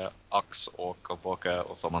Ox or Koboka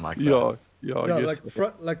or someone like Yeah, that. I Yeah, guess. like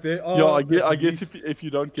front, like there are. Yeah, I at guess least if you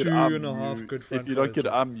don't get 2.5 good front if you don't rows,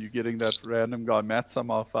 get you're getting that random guy Matt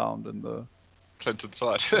somehow found in the Clinton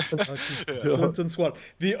Swart. Yeah. Clinton Swart,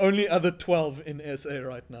 the only other 12 in SA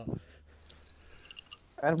right now.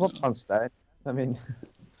 And what on stage? I mean,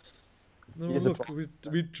 No, He is a look,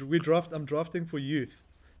 we draft. I'm drafting for youth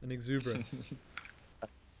and exuberance.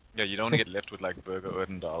 Yeah, you don't want to get left with like Berger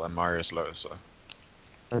Odendahl and Marius Lowe. So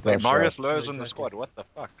oh wait, gosh, Marius Lowe is Yeah, in the exactly. squad. What the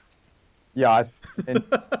fuck? yeah.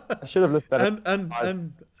 I should have listed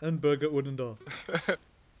that. and Berger Odendahl.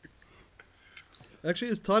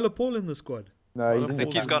 Actually, is Tyler Paul in the squad? No, he's I I in think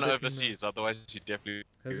Paul he's is gone checking overseas. Otherwise, he definitely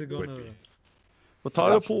Has he would gone be. over? Well,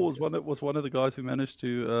 Tyler Yeah. Paul was one of the guys who managed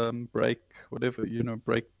to break whatever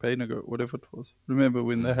break Paynago, whatever it was. Remember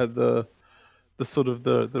when they had the sort of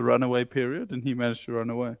the runaway period and he managed to run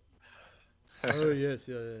away. Oh yes,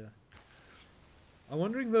 yeah. I'm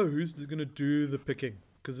wondering though who's going to do the picking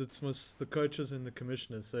because it's most the coaches and the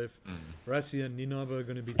commissioners. So if Rassie and Ninaba are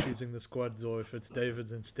going to be choosing the squads, or if it's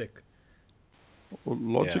Davids and Stick. Well,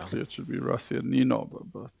 logically, it should be Rassie and Nino,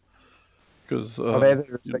 but because Are they the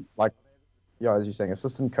respect, like, yeah, as you're saying,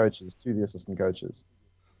 assistant coaches to the assistant coaches?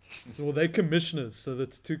 So well, they commissioners, so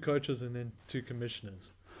that's 2 coaches and then 2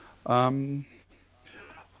 commissioners.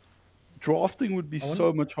 Drafting would be I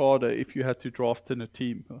so much harder if you had to draft in a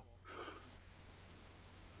team.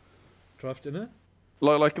 Draft in it?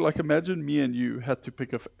 Like imagine me and you had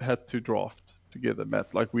to draft together,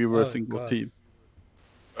 Matt. Like we were a Oh single god. team.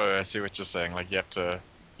 Oh, I see what you're saying. Like you have to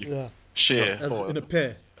Yeah. share As thoughts in a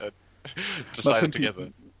pair. and decide it together.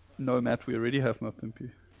 No, Matt, we already have Mapimpi.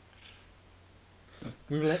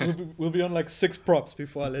 We'll be on like 6 props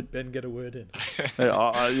before I let Ben get a word in. Hey,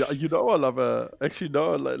 I love actually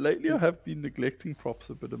no. Lately, I have been neglecting props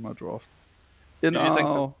a bit in my draft. Who do you think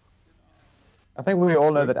that- I think we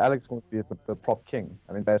all know Sorry? that Alex wants to be the prop king.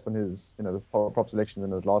 I mean, based on his, the prop selection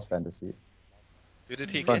in his last fantasy. Who did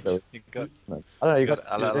he Front get? row. He got I don't know. You got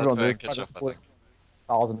Ala everyone. Latour There's and like Kitchoff,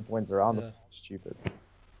 I 1,000 points around. Yeah. This stupid.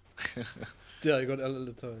 think. Yeah, you got El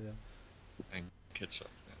Lato, yeah. And Kitchoff.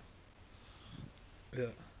 Yeah.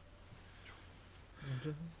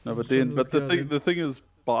 No, but the thing is,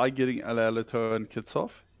 by getting Alalato and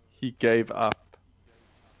Kitsov, he gave up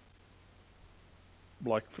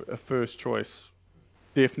like a first choice,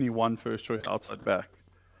 definitely one first choice outside back.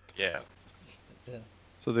 Yeah. Yeah.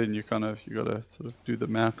 So then you gotta sort of do the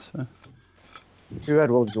maths. Who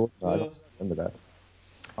had Will Jordan? I Yeah. don't remember that.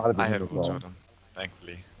 Might have been I him had as Will well. Jordan,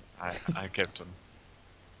 thankfully. I kept him.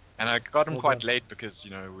 And I got him Well quite done. late because,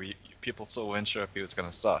 people still weren't sure if he was going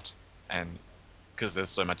to start. And because there's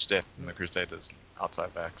so much depth in the Crusaders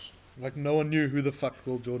outside backs. Like no one knew who the fuck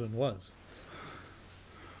Will Jordan was,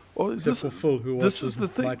 Well, except for Phil, who this watches is the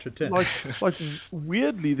thing. Mitra 10. Like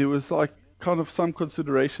weirdly, there was like kind of some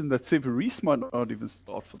consideration that Severis might not even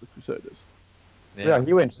start for the Crusaders. Yeah,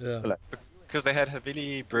 he went. Yeah. Yeah. Because they had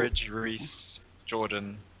Havili, Bridge, Reese,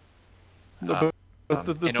 Jordan. No, but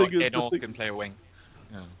the thing is, Enol can play a wing.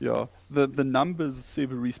 yeah, the numbers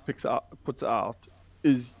Severis puts out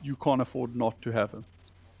is you can't afford not to have him.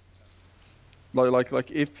 Like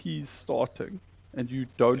if he's starting and you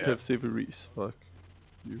don't Yeah. have Severis, like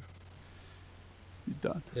you're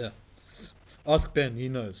done. Yeah. Ask Ben, he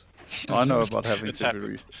knows. I know about having It's Severis.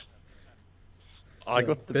 happened. I Yeah,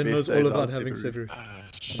 got the Ben best knows all days out about of having Severis.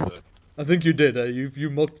 Severis. Shit. I think you did. You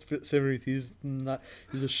mocked Severis. He's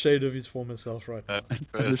a shade of his former self right now.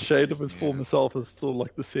 And the shade of his former self is still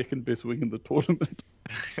like the second best wing in the tournament.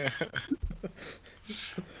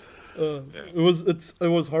 It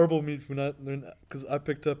was horrible me because I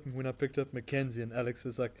picked up Mackenzie and Alex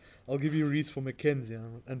was like, I'll give you Reese for Mackenzie,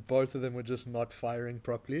 and both of them were just not firing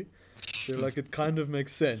properly. So like it kind of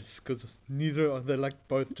makes sense because they're like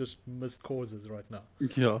both just missed causes right now.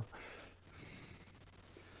 Yeah.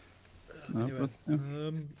 No, Anyway, but,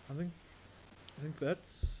 I think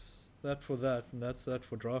that's that for that, and that's that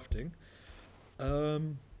for drafting.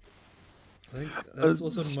 Um, I think that's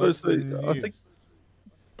also so most of the I think, news.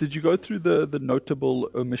 did you go through the notable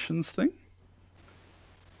omissions thing?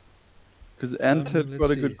 Because Ant had Let's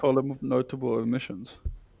got a see. good column of notable omissions.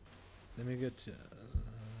 Let me get.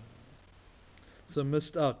 So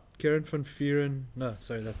missed out. Karen van Vieren. No,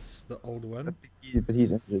 sorry, that's the old one. But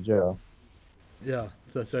he's injured. Yeah. Yeah,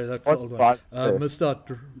 sorry, that's the What's old one. five first? Missed out.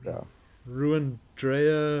 Yeah. Ruin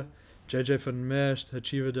Dreyer, JJ van Merst,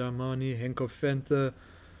 Hachiva Darmani, Henko Venter,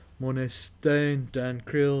 Morne Stein, Dan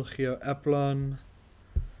Kriel, Geo Aplan.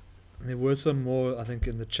 And there were some more, I think,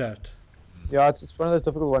 in the chat. Yeah, it's one of those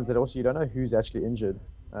difficult ones that also you don't know who's actually injured.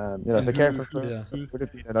 And So Karen Yeah. would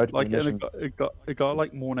have been a notable like, and omission. a guy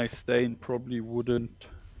like Mornay Stain probably wouldn't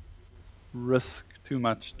risk too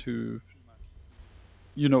much to,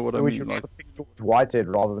 you know what I Would you mean? Like, pick George Whitehead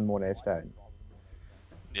rather than Mornay Stein?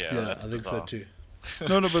 Yeah, Yeah, that's I think so bizarre.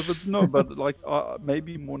 too. but like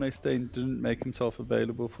maybe Mornay Stain didn't make himself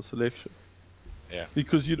available for selection Yeah.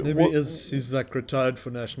 because you Maybe he's like retired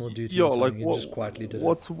for national duty yeah, or like something. He just quietly did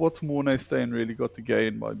it. what's Mornay Stain really got to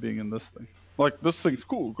gain by being in this thing? Like this thing's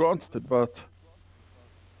cool, granted, but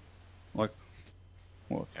like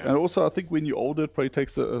what? Yeah. And also, I think when you're older, it probably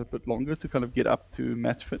takes a bit longer to kind of get up to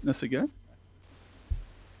match fitness again.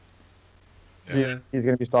 Yeah. He's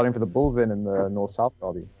going to be starting for the Bulls then in the North-South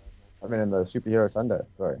derby. I mean, in the Superhero Sunday.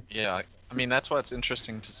 Sorry. Yeah, I mean, that's why it's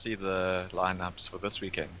interesting to see the lineups for this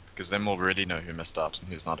weekend, because then we'll really know who missed out and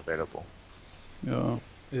who's not available. Yeah.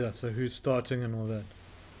 Yeah, so who's starting and all that.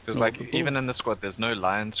 Because, No, like, but even in the squad, there's no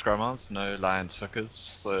Lions scrum halves, no Lions hookers.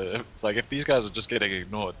 So it's like if these guys are just getting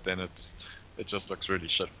ignored, then it just looks really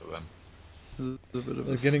shit for them. there's a bit of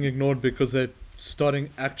They're a getting ignored because they're starting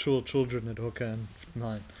actual children at hooker and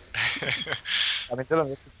 9. I mean, Dylan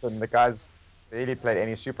Richardson, the guy's barely played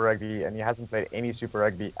any Super Rugby, and he hasn't played any Super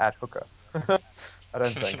Rugby at hooker. I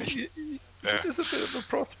don't think. he Yeah. is a bit of a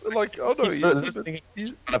prospect. Like, oh no, He's he is a bit. listening.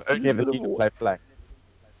 He's, I've he's only a ever bit of seen him a. play flank.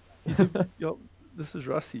 He's a. Yo, this is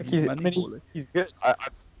Rusty. Like He's I money mean, balling. he's good.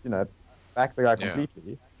 You know, back the guy Yeah.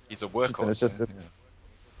 completely. He's a Richardson is workhorse. just,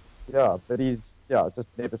 Yeah. but he's just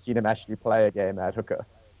never seen him actually play a game at hooker.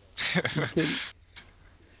 He can. He's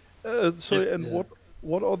Sorry, and Yeah.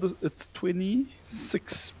 what are the? It's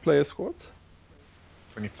 26 player squads.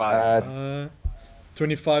 25.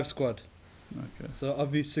 25 squad. Okay. So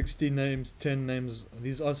of these 60 names, 10 names,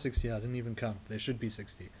 these are 60. I didn't even count. They should be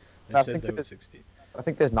 60. They I said think they were 60. I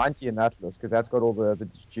think there's 90 in that list because that's got all the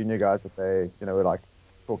junior guys that they were like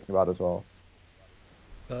talking about as well.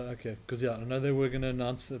 Okay, because I know they were going to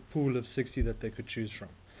announce a pool of 60 that they could choose from.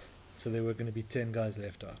 So there were going to be 10 guys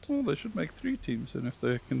left out. Well, they should make 3 teams, and if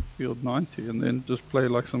they can field 90, and then just play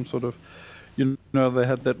like some sort of, they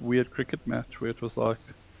had that weird cricket match where it was like,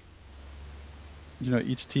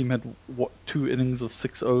 each team had 2 innings of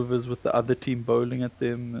 6 overs with the other team bowling at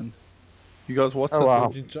them, and you guys watch Oh that?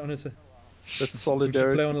 wow! You're trying to say, That would you play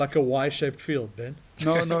solidarity. on like a Y-shaped field, Ben?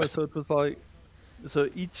 No. So it was like, so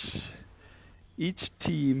each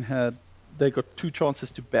team they got 2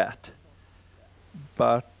 chances to bat,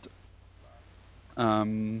 but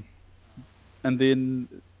and then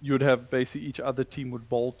you would have basically each other team would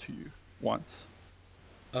bowl to you once,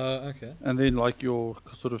 Okay. and then like your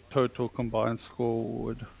sort of total combined score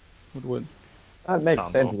would win. That makes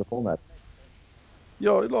Sounds sense awful. as a format.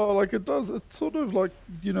 Yeah, like it does. It's sort of like,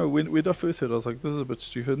 when I first heard, I was like, this is a bit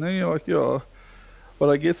stupid. And then you're like, yeah, but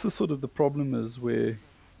I guess the problem is where,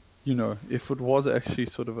 if it was actually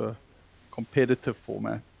sort of a competitive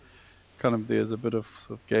format, kind of there's a bit of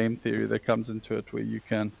sort of game theory that comes into it where you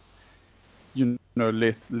can,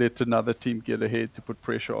 let another team get ahead to put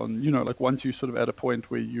pressure on. Like once you sort of at a point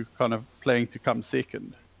where you kind of playing to come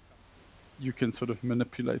second, you can sort of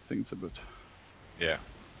manipulate things a bit. Yeah.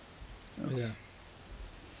 Yeah.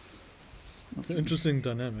 Not It's an really. interesting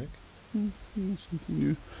dynamic. Something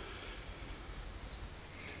new.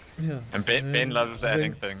 Yeah. And Ben loves I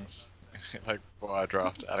adding think things. Like for our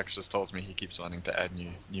draft, Alex just tells me he keeps wanting to add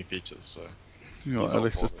new features. So he's all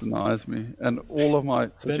Alex for just denies me, and all of my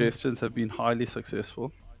suggestions have been highly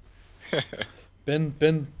successful. this.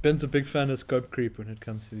 Ben's a big fan of scope creep when it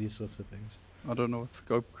comes to these sorts of things. I don't know what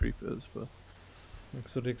scope creep is, but Like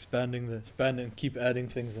sort of expanding, keep adding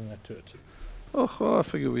things in that to it. well, I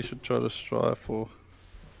figure we should try to strive for.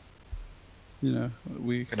 We got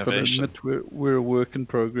to Innovation. admit we're a work in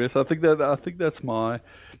progress. I think that's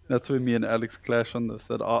where me and Alex clash on this.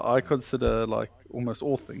 That I consider like almost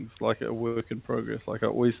all things like a work in progress. Like I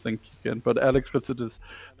always think you can, but Alex considers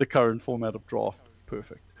the current format of draft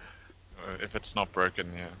perfect. If it's not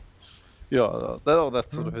broken, yeah. Yeah,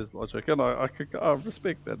 that's sort of his logic, and I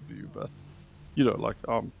respect that view, but like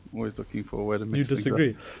I'm always looking for a way to You mix things up.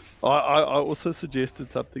 disagree? I also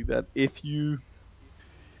suggested something that if you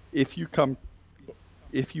come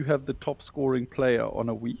if you have the top scoring player on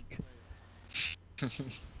a week,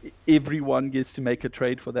 everyone gets to make a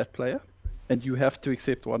trade for that player, and you have to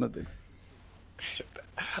accept one of them.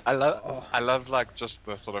 I love like just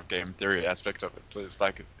the sort of game theory aspect of it. So it's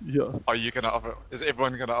like, Yeah, are you gonna offer? Is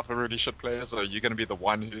everyone gonna offer really shit players, or are you gonna be the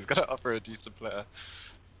one who's gonna offer a decent player?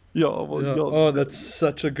 yeah, well, Yeah. yeah. Oh, that's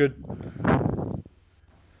such a good.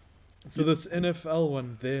 So this NFL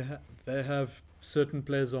one, they have certain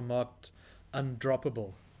players are marked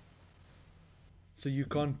undroppable, so you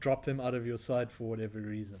can't drop them out of your side for whatever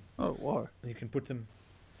reason. Oh, why? You can put them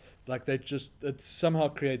like it somehow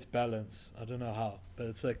creates balance. I don't know how, but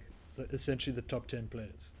it's like essentially the top 10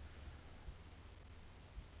 players.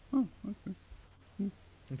 Oh, okay.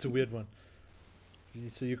 It's a weird one.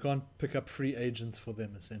 So you can't pick up free agents for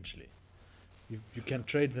them essentially. You can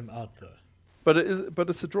trade them out though. But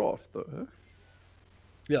it's a draft though. Huh?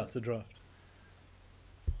 Yeah, it's a draft.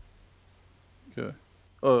 Okay.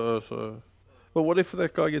 So, but what if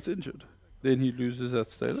that guy gets injured? Then he loses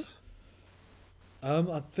that status.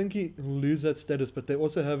 I think he'll lose that status, but they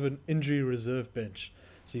also have an injury reserve bench,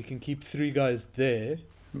 so you can keep three guys there,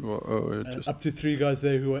 Just up to three guys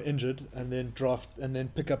there who are injured, and then draft and then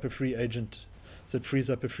pick up a free agent. So it frees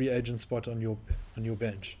up a free agent spot on your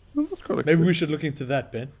bench. that's quite Maybe we exciting. should look into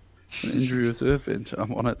that, Ben. An injury reserve bench.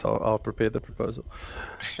 I'm on it. I'll prepare the proposal.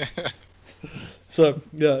 So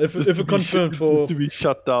yeah, if Just to it be confirmed just for to be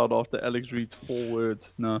shut down after Alex reads 4 words.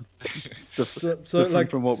 No, it's different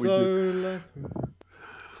from what we do.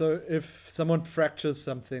 so if someone fractures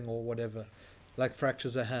something or whatever, like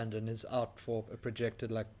fractures a hand and is out for a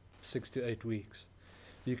projected like 6 to 8 weeks,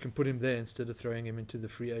 you can put him there instead of throwing him into the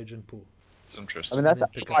free agent pool It's I interesting. mean, and that's then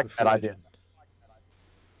I pick up like a that free idea. agent.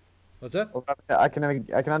 What's that? Well, I can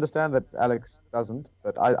understand that Alex doesn't,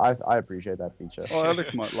 but I appreciate that feature. Oh,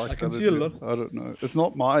 Alex might I like can that see a idea. lot. I don't know. It's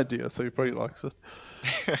not my idea, so he probably likes it.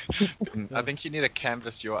 I think you need to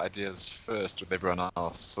canvas your ideas first with everyone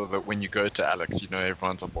else, so that when you go to Alex, you know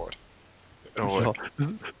everyone's on board. It'll Yeah,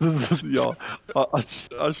 work. yeah.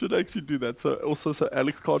 I should actually do that. So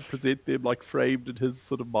Alex can't present them like framed in his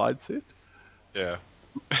sort of mindset. Yeah.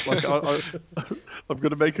 Like I'm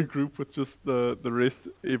gonna make a group with just the rest,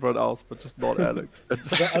 everyone else, but just not Alex, and just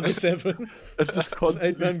The other seven, and just an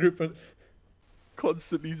 8-man group.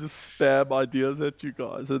 constantly just spam ideas at you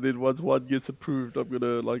guys, and then once one gets approved, I'm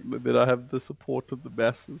gonna like then I have the support of the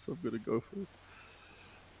masses. I'm gonna go for it.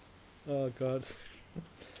 Oh god,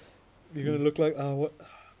 you're gonna look like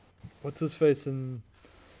what's his face in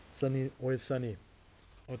Sunny? Where's Sunny?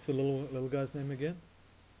 What's the little guy's name again?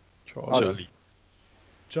 Charlie. Charlie.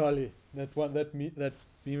 Charlie. That one. That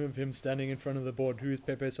meme of him standing in front of the board. Who is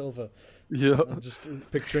Pepe Silva? Yeah. I'm just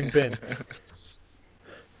picturing Ben.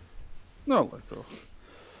 No, like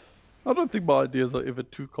I don't think my ideas are ever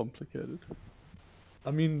too complicated.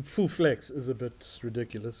 I mean, full flex is a bit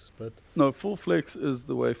ridiculous, but No, full flex is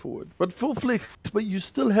the way forward. But full flex, but you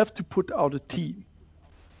still have to put out a team.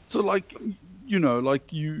 So like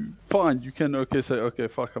like you find you can say okay,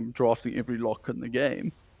 fuck, I'm drafting every lock in the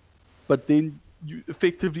game. but then you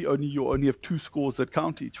effectively only have 2 scores that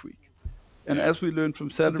count each week. And Yeah. as we learned from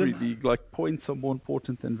Salary then- League, like points are more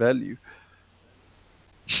important than value.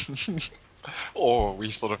 Or we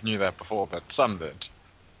sort of knew that before, but some did.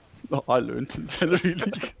 I learned in Salary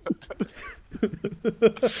League.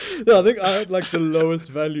 Yeah, I think I had like the lowest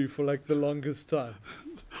value for like the longest time.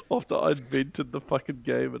 After I invented the fucking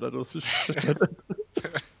game and I'd also shit at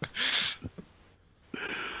it.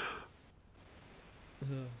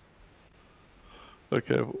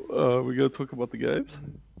 Okay, we're going to talk about the games.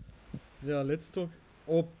 Yeah, let's talk.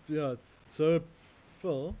 Oh, yeah. So,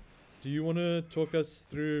 Phil, do you want to talk us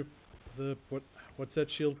through the what's that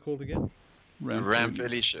shield called again? Ramp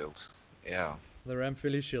Elite Shield. Yeah. The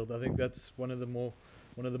Ramphilly Shield. I think that's one of the more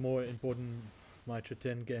important Mitra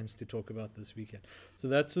 10 games to talk about this weekend. So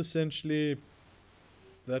that's essentially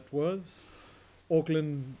that was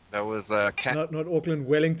Auckland, That was not Auckland,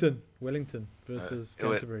 Wellington versus it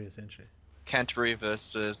wa- Canterbury essentially. Canterbury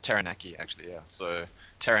versus Taranaki, actually, yeah. So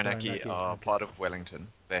Taranaki Taranaki, are okay. part of Wellington.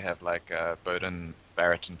 They have like Bowden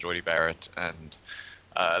Barrett and Geordie Barrett and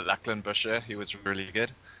Lachlan Busher. He was really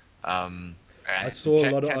good. And I saw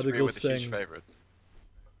a lot of Canterbury were articles the huge saying, favourites.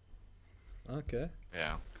 okay,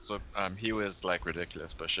 Yeah. So he was like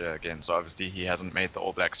ridiculous, Busher again. So obviously he hasn't made the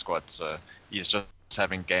All Black squad. So he's just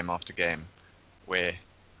having game after game where I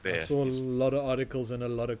there saw a he's lot of articles and a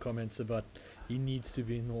lot of comments about he needs to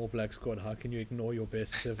be in the All Black squad. How can you ignore your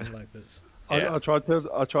best 7 like this? yeah. I tried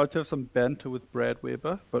to have some banter with Brad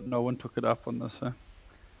Weber, but no one took it up on this. So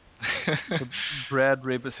Brad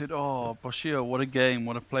Weber said, "Oh, Bashir, what a game,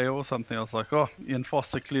 what a player, or something." I was like, "Oh, Ian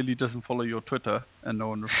Foster clearly doesn't follow your Twitter," and no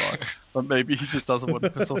one replied. But maybe he just doesn't want to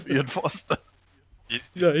piss off Ian Foster.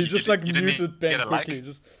 Yeah, he just like you didn't muted Ben get a quickly. like?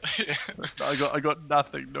 Just I got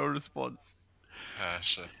nothing, no response.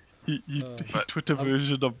 Shit. He But Twitter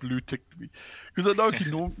version of blue ticked me because I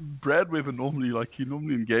know Brad Weber normally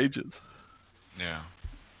engages. yeah.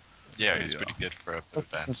 Yeah, he's Yeah. pretty good for a bit of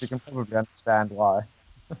Since bands. you can probably understand why.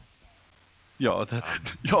 Yeah, Doesn't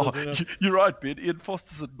have- you're right, Ben. Ian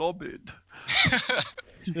Foster's a knobhead.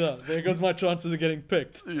 yeah, there goes my chances of getting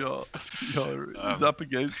picked. Yeah, he's up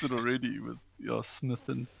against it already with Smith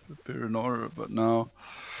and Perinora, but now,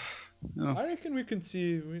 yeah, I reckon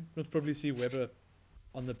we'll probably see Weber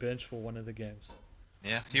on the bench for one of the games.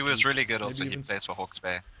 Yeah, he was really good Maybe also. He even plays for Hawke's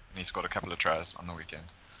Bay, and he scored a couple of tries on the weekend.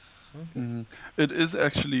 Okay. it is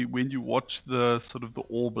actually when you watch the sort of the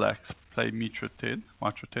All Blacks play Mitra 10,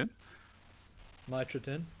 Mitra 10 Mitra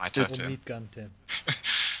or 10. Meat Gun 10.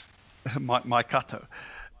 my Kato,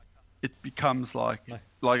 it becomes like My-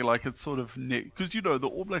 it's sort of because the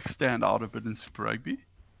All Blacks stand out a bit in Super Rugby,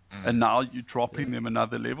 and Mm. now you're dropping Yeah. them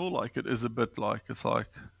another level. Like it is a bit like it's like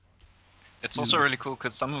It's you also know. really cool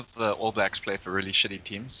because some of the All Blacks play for really shitty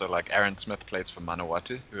teams. So like Aaron Smith plays for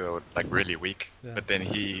Manawatu, who are like really weak, Yeah. but then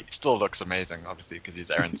he still looks amazing, obviously, because he's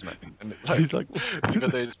Aaron Smith. And He's like, like even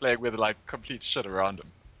though he's playing with like complete shit around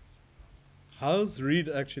him. How's Reed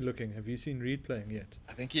actually looking? Have you seen Reed playing yet?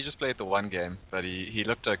 I think he just played the one game, but he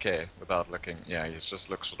looked okay without looking. Yeah, he just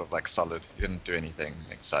looked sort of like solid. He didn't do anything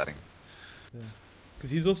exciting. Yeah.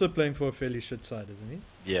 Because he's also playing for a fairly shit side, isn't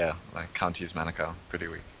he? Yeah, like Counties Manukau, pretty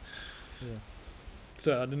weak. Yeah.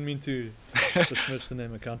 So I didn't mean to besmirch the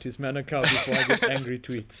name of Counties Manukau before I get angry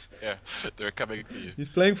tweets. Yeah, they're coming for you. He's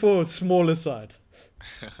playing for a smaller side.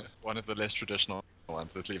 One of the less traditional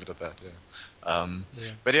ones. Let's leave it at that. Yeah.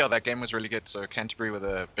 Yeah. But yeah, that game was really good. So Canterbury were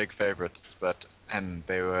the big favourites, and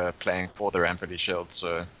they were playing for the Ramparty Shield.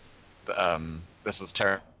 So this is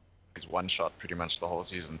Terry's one shot pretty much the whole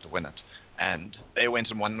season to win it, and they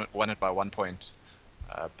went and won it by 1 point.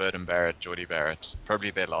 Burden Barrett, Geordie Barrett,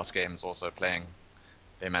 probably their last games also playing.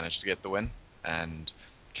 They managed to get the win, and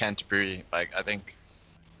Canterbury, like I think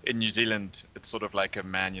in New Zealand, it's sort of like a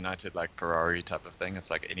Man United, like Ferrari type of thing. It's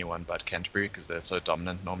like anyone but Canterbury because they're so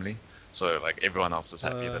dominant normally. So like everyone else is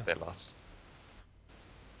happy that they lost.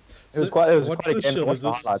 It was So quite what's a the game to shield? watch Is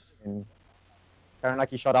the highlights. this? I mean,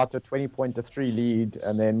 Taranaki shot out to a 20-3 lead,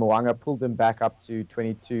 and then Moanga pulled them back up to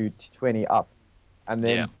 22-20 up. And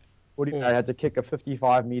Yeah. then Woody Oh. had to kick a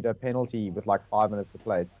 55-meter penalty with like 5 minutes to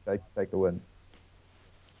play to take the win.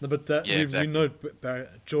 No, but that Yeah, we exactly. know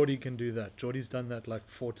Geordie can do that. Geordie's done that like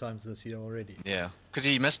 4 times this year already. Yeah, because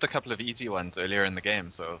he missed a couple of easy ones earlier in the game,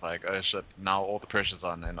 so it was like, oh shit, now all the pressure's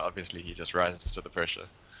on, and obviously he just rises to the pressure.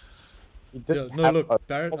 He did Yeah, no, have look,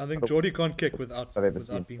 Barrett. I think Geordie can't kick I've ever seen.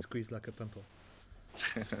 without being squeezed like a pimple.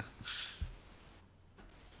 Did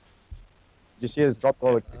you see his drop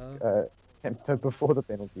goal before the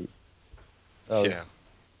penalty? That Yeah. was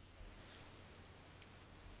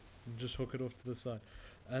Just hook it off to the side,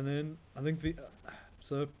 and then I think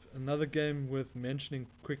So another game worth mentioning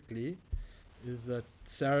quickly is that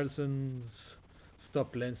Saracens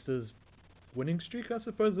stopped Leinster's winning streak. I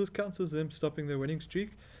suppose this counts as them stopping their winning streak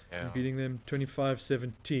Yeah. and beating them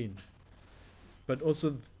 25-17. But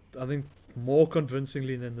also, I think more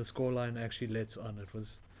convincingly than the scoreline actually lets on. It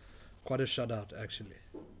was quite a shutout, actually.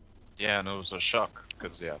 Yeah, and it was a shock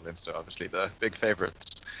because Leinster obviously the big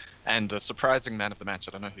favourites and a surprising man of the match.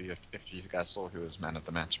 I don't know if you guys saw who was man of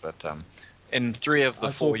the match, but in 3 of the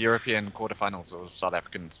I 4 saw. European quarterfinals, it was South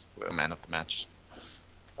Africans were man of the match.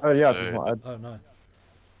 Oh yeah, So Oh no.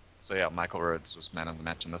 so yeah, Michael Rhodes was man of the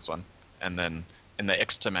match in this one, and then in the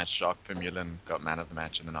Exeter match, Jacques Vermeulen got man of the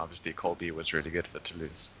match, and then obviously Colby was really good for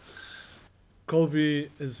Toulouse. Colby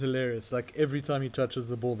is hilarious. Like every time he touches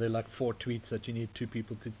the ball, there are like 4 tweets that you need 2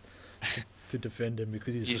 people to defend him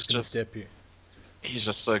because he's He's just going to just step you. he's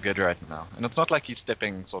just so good right now, and it's not like he's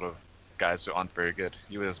stepping sort of guys who aren't very good.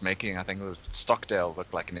 He was making, I think it was Stockdale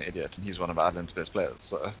look like an idiot, and he's one of Ireland's best players,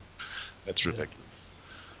 so it's Yeah. ridiculous.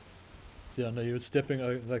 Yeah, no, he was stepping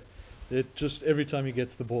like it just every time he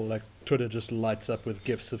gets the ball, like Twitter just lights up with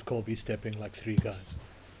gifs of Colby stepping like 3 guys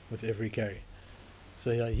with every carry.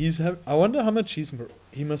 So yeah, I wonder how much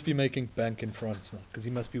he must be making bank in France now because he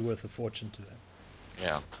must be worth a fortune to them.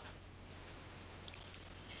 Yeah,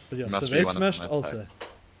 But he yeah, so must be they one of the smashed most Ulster.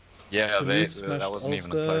 Yeah, Toulouse that smashed wasn't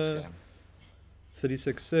even a close Ulster game.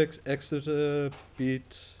 36-6. Exeter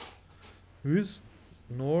beat who's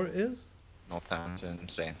Nor Northampton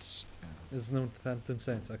Saints. is Northampton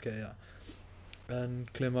Saints. Okay, yeah.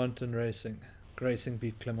 And Clermont and Racing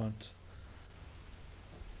beat Clermont.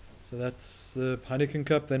 So that's the Heineken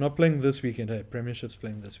Cup. They're not playing this weekend. Hey, Premiership's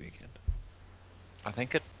playing this weekend. I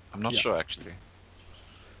think it. I'm not Yeah. sure actually.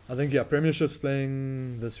 I think yeah, Premiership's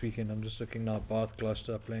playing this weekend. I'm just looking now. Bath,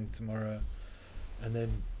 Gloucester are playing tomorrow, and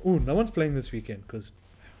then no one's playing this weekend because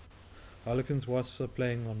Harlequins Wasps are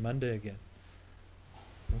playing on Monday again.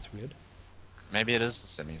 That's weird. Maybe it is the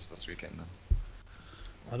semis this weekend then.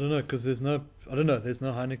 I don't know because there's no. I don't know. There's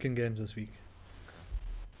no Heineken games this week.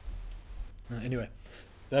 Anyway,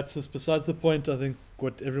 that's just besides the point. I think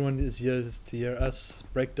what everyone is here is to hear us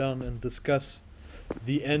break down and discuss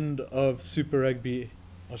the end of Super Rugby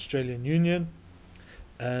Australian Union.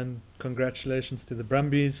 And congratulations to the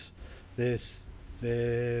Brumbies. Their,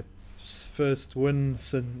 their first win,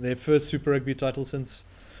 their first Super Rugby title since,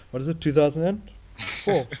 what is it,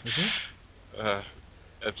 2004, isn't it? Uh,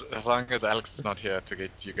 as long as Alex is not here to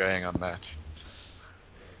get you going on that.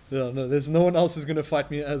 Yeah, no, there's no one else who's going to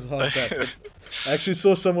fight me as hard back. But I actually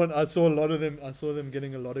saw someone, I saw a lot of them, I saw them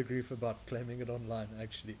getting a lot of grief about claiming it online,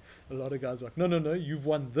 actually. A lot of guys were like, no, you've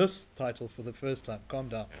won this title for the first time. Calm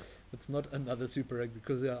down. Yeah. It's not another Super Rugby,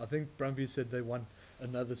 because I think Brumbies said they won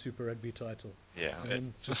another Super Rugby title. Yeah, And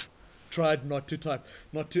then just tried not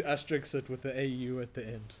to asterisk it with the AU at the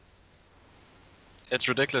end. it's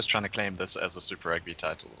ridiculous trying to claim this as a Super Rugby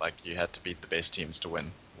title. Like you had to beat the best teams to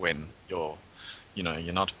win. When you're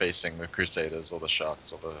not facing the Crusaders or the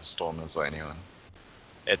Sharks or the Stormers or anyone.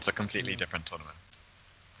 It's a completely Yeah. different tournament.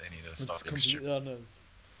 They need to It's stop being completely, stupid.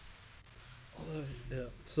 yeah.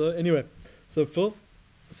 So anyway, so Phil,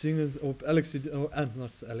 seeing as Alex Ant,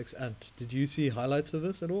 not Alex Ant, did you see highlights of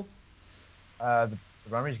this at all? The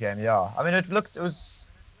Brumbies game, yeah. I mean, it was.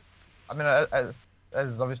 I mean,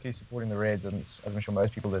 as obviously supporting the Reds, and as I'm sure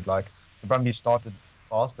most people did, like the Brumbies started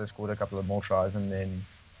fast. They scored a couple of more tries, and then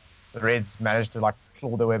the Reds managed to like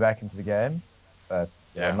claw their way back into the game, but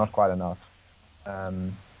yeah, Yeah, not quite enough.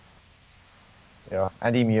 Um, yeah,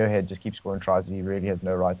 Andy Muirhead just keeps scoring tries that he really has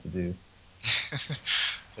no right to do.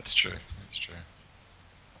 that's true. That's true.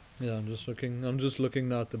 Yeah, I'm just looking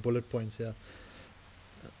now at the bullet points here.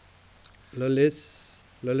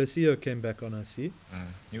 Lolesio came back on. I see.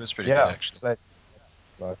 He was pretty good Yeah, actually.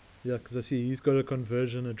 like, Yeah, because I see he's got a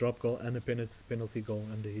conversion, a drop goal, and a penalty goal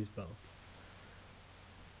under his belt.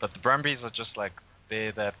 But the Brumbies are just like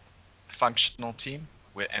they're that functional team,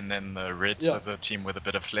 and then the Reds Yeah, are the team with a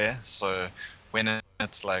bit of flair. So when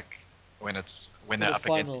it's like when in they're the up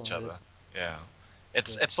against final, each other, yeah,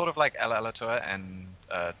 it's yeah, it's sort of like Ala Alatoa and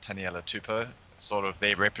Taniela Tupou. Sort of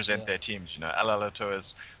they represent yeah. their teams. Ala Alatoa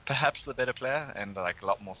is perhaps the better player and like a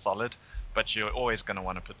lot more solid, but you're always going to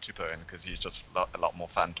want to put Tupou in because he's just a lot more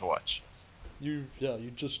fun to watch. You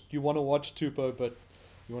want to watch Tupou, but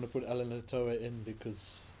you want to put Alan Latoa in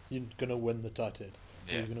because you're gonna win the tight head.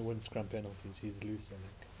 Yeah. You're gonna win scrum penalties. He's loose, I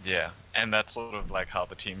think. Yeah, and that's sort of like how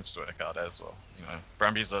the teams work out as well.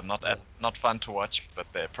 Brumbies are Yeah. not fun to watch, but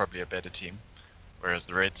they're probably a better team. Whereas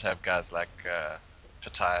the Reds have guys like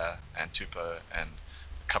Pataya and Tupou and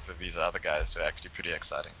a couple of these other guys who are actually pretty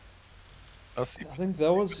exciting. I see I think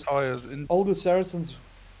that was tires in. older Saracens.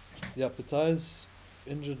 Yeah, Pataya's.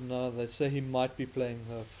 injured now. They say he might be playing.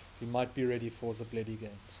 He might be ready for the bloody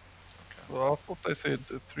games. Well, I thought they said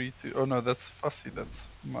 3 to. Oh no, that's fussy. That's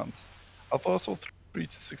months. I thought I saw 3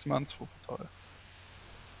 to 6 months for Pattaya.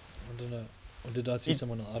 I don't know. Or did I see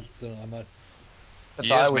someone? I don't know. I might. But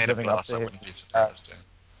He is I was made of living up glass. to I his, wouldn't be surprised.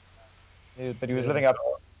 but he was Yeah. living up to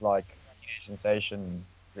his like sensation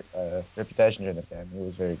reputation during the game. He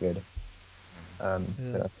was very good. Yeah.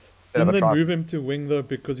 Bit of Didn't a they try. move him to wing though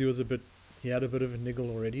because he was a bit? He had a bit of a niggle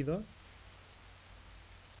already though.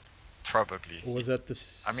 Probably. Or was that the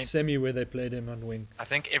I mean, semi where they played him on wing? I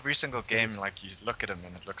think every single Instead of- game, like you look at him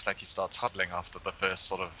and it looks like he starts huddling after the first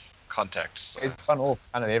sort of contact. So. He's gone off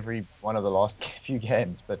kind of every one of the last few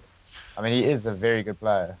games, but I mean, he is a very good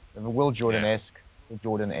player. Will Jordan-esque in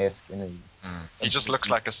his. He just looks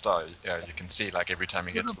like a star. Yeah, you can see like every time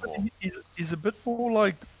he No, gets the but ball. he's a bit more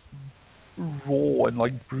like raw and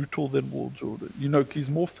like brutal than Will Jordan. You know, he's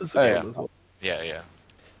more physical yeah. as well. Yeah.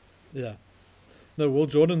 Yeah. No, Will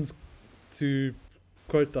Jordan's, to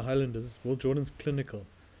quote the Highlanders, Will Jordan's clinical.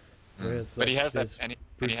 Whereas But he has that, there's and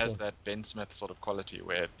brute he has force. that Ben Smith sort of quality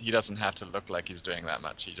where he doesn't have to look like he's doing that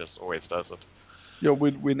much. He just always does it. Yeah,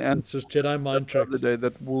 when Ant It's just Jedi mind the other tricks. day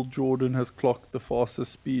that Will Jordan has clocked the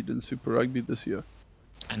fastest speed in Super Rugby this year.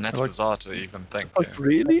 And that's Like- bizarre to even think. Like Yeah.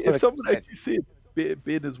 really? That's what If it someone said. actually said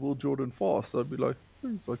Ben is Will Jordan fast, I'd be like,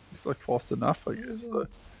 he's like fast enough, I guess. So,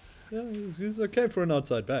 Yeah, he's okay for an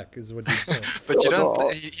outside back, is what you'd say. But you no, don't. no,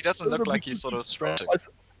 He doesn't look like he's sort of sprinting.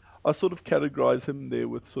 I sort of categorize him there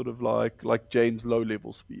with sort of like James low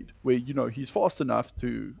level speed, where you know he's fast enough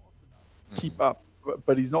to keep up,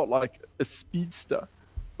 but he's not like a speedster.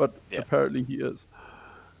 But Yeah. apparently he is.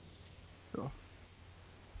 Yeah.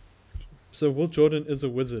 So Will Jordan is a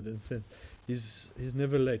wizard. He's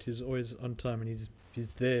never late. He's always on time, and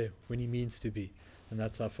he's there when he means to be, and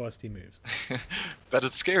that's how fast he moves. But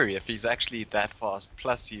it's scary if he's actually that fast.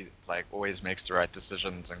 Plus, he like always makes the right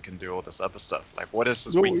decisions and can do all this other stuff. Like, what is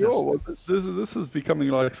his weakness? Well, this is becoming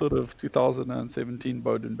like sort of 2017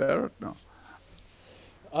 Bowden Barrett now.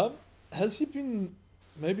 Has he been?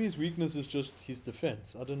 Maybe his weakness is just his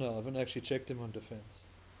defense. I don't know. I haven't actually checked him on defense.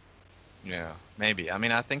 Yeah, maybe. I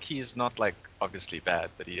mean, I think he's not like obviously bad,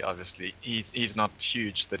 but he's not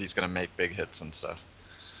huge that he's gonna make big hits and stuff.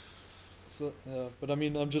 So, but I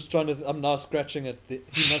mean, I'm just trying to. I'm now scratching at he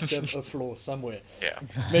must have a flaw somewhere. Yeah,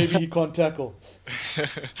 Maybe he can't tackle.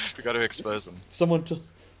 we got to expose him. Someone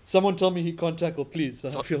tell me he can't tackle, please.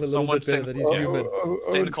 So I feel a little someone bit better send- that he's Yeah. human.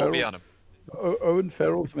 Send Owen Colby Farrell, on him. Owen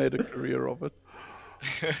Farrell's made a career of it.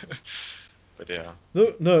 But yeah,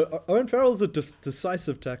 No. Owen Farrell's a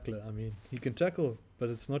decisive tackler. I mean, he can tackle, but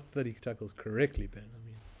it's not that he tackles correctly, Ben. I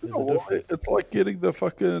mean, there's a Well, difference. it's like getting the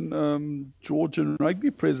fucking Georgian rugby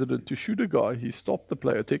president to shoot a guy. He stopped the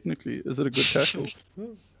player technically. Is it a good tackle?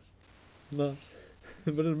 No,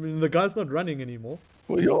 but I mean, the guy's not running anymore.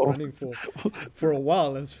 Well, He's not yeah, running for a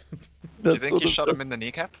while. And do you that's think sort he of. shot him in the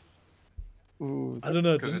kneecap? Ooh, I don't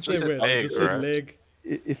know. It Because didn't it say just said where. It leg, just said right? leg,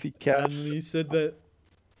 if he can. and he said that,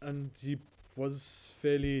 and he was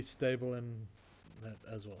fairly stable in that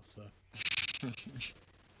as well. So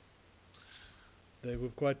they were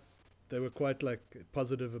quite like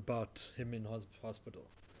positive about him in hospital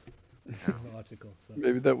in the article. So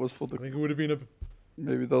Maybe that was for I think it would have been a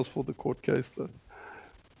maybe that was for the court case though.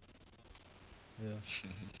 yeah.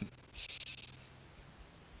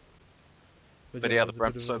 But yeah, yeah, it was a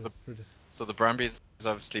bit of a So the Brumbies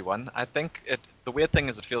obviously won. I think the weird thing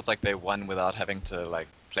is it feels like they won without having to like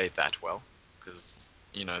play that well, because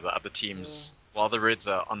you know the other teams, while the Reds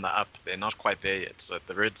are on the up, they're not quite there yet. So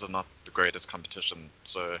the Reds are not the greatest competition.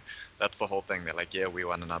 So that's the whole thing. They're like, yeah, we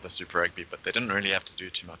won another Super Rugby, but they didn't really have to do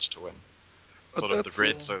too much to win. But Sort of the that's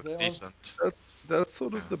Reds are they are- decent. that's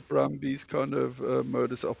sort of Yeah. the Brumbies kind of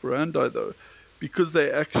modus operandi though, because they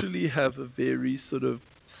actually have a very sort of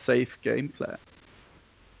safe game plan.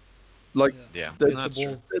 Like Yeah, they, no, that's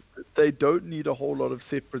true. they don't need a whole lot of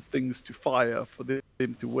separate things to fire for them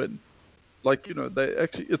to win. Like you know, they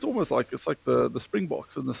actually it's almost like it's like the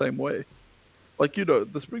Springboks in the same way. Like you know,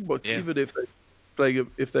 the Springboks Yeah. even if they play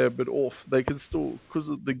if they're a bit off, they can still because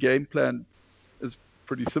the game plan is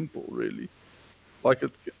pretty simple really. Like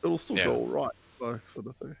it'll still Yeah. go all right, like sort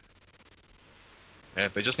of thing. Yeah,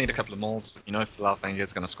 they just need a couple of mauls. You know, Falafanga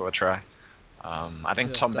is going to score a try. I think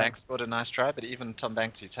Yeah, Tom done. Banks scored a nice try, but even Tom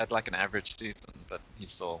Banks, he's had like an average season, but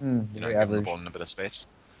he's still, Very given the average. ball in a bit of space.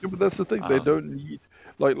 Yeah, but that's the thing. They Um, don't need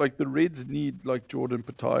like the Reds need like Jordan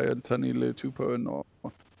Pattaya and Tani Letupo and all.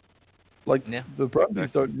 Like Yeah, the Brumbies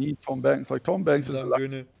exactly. don't need Tom Banks. Like Tom Banks is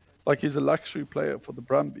Ndamgunu. like he's a luxury player for the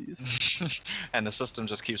Brumbies. And the system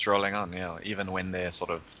just keeps rolling on, even when their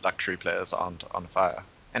sort of luxury players aren't on fire.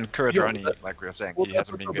 And Yeah, but Kuradroni, like we were saying, Well, he that's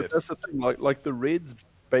hasn't been but good. that's the thing. Like the Reds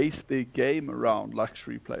base their game around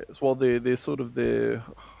luxury players. Well, they're sort of their,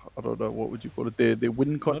 I don't know, what would you call it? Their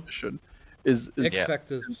win Not condition is X Yeah,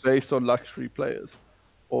 factors. based on luxury players,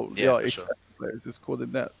 or yeah, for X sure. factor players. Let's call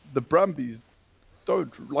them that. The Brumbies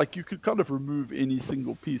don't, like, you could kind of remove any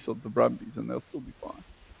single piece of the Brumbies and they'll still be fine.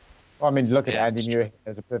 Well, I mean, look at Yeah, Andy it's true. Muir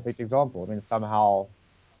as a perfect example. I mean, somehow,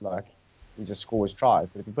 like, he just scores tries.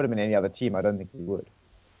 But if you put him in any other team, I don't think he would.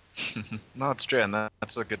 No, it's true, and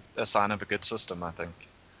that's a sign of a good system, I think.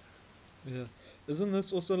 Yeah. Isn't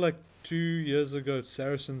this also like 2 years ago,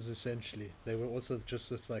 Saracens essentially? They were also just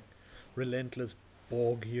this like relentless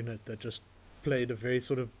Borg unit that just played a very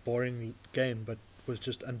sort of boring game but was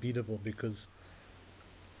just unbeatable because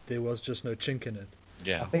there was just no chink in it.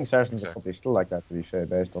 Yeah, I think Saracens are exactly. probably still like that, to be fair,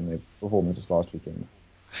 based on their performances last weekend.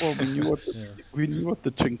 Well, we knew what Yeah.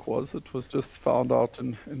 the chink was. It was just found out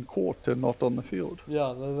in court and not on the field.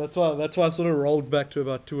 Yeah, that's why I sort of rolled back to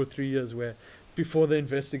about 2 or 3 years where before the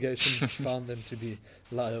investigation found them to be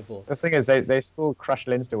liable. The thing is, they still crushed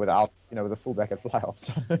Leinster without, with a fullback at fly-off.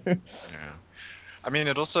 So. Yeah. I mean,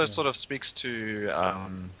 it also Yeah. sort of speaks to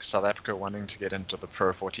South Africa wanting to get into the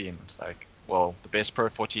Pro 14. Like, well, the best Pro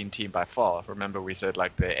 14 team by far. Remember, we said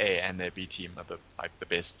like their A and their B team are the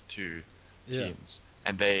best two Yeah. teams,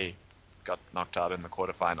 and they got knocked out in the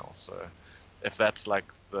quarterfinals. So, if that's like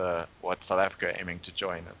what South Africa are aiming to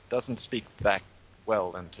join, it doesn't speak that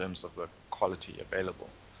well in terms of the quality available,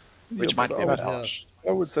 Yeah, which but might be a bit Yeah. harsh.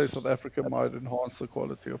 I would say South Africa might enhance the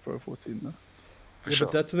quality of Pro 14. Though. For Yeah, sure.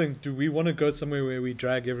 but that's the thing. Do we want to go somewhere where we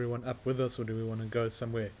drag everyone up with us, or do we want to go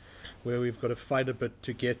somewhere where we've got to fight a bit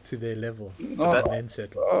to get to their level But No, and then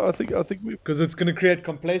settle? I think we Because it's going to create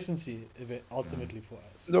complacency ultimately for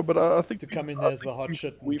us no, but I think to come in there as the think hot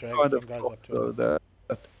shit and we've drag kind of some guys clocked up to a though level.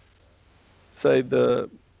 that say the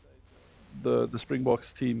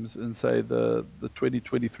Springboks teams and say the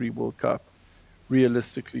 2023 World Cup,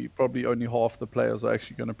 realistically, probably only half the players are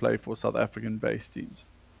actually going to play for South African based teams.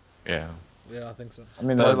 yeah, Yeah, I think so. I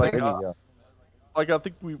mean, Like, that's like, really, I, yeah. I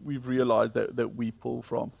think we've realized that we pull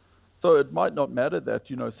from. So it might not matter that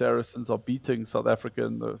Saracens are beating South Africa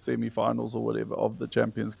in the semi-finals or whatever of the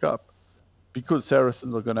Champions Cup, because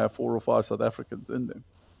Saracens are going to have 4 or 5 South Africans in them.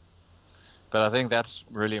 but I think that's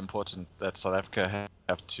really important that South Africa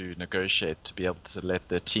have to negotiate to be able to let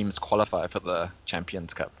their teams qualify for the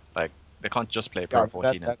Champions Cup. Like, they can't just play Pro Yeah,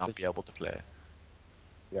 14 and that's not be able to play.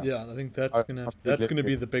 yeah. Yeah, I think I that's completely gonna agree.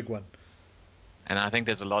 be the big one. And I think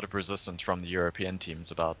there's a lot of resistance from the European teams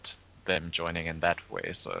about them joining in that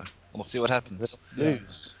way. So we'll see what happens. Yeah,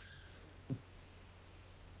 Lose.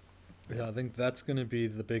 yeah, I think that's gonna be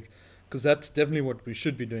the big, because that's definitely what we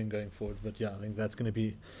should be doing going forward. But yeah, I think that's gonna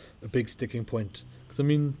be a big sticking point. Because I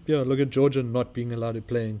mean, yeah, look at Georgia not being allowed to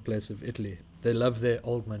play in place of Italy. They love their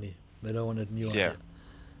old money. They don't want a new Yeah, idea.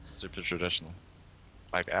 super traditional.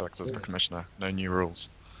 Like Alex is the Yeah. commissioner, no new rules.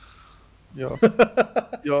 Yeah,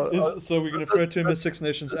 yeah. So we're gonna refer to him as Six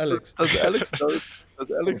Nations Alex. Does Alex know?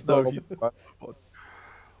 Does Alex know Well, he's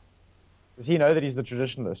does he know that he's the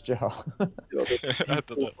traditionalist? Yeah. yeah, that he's I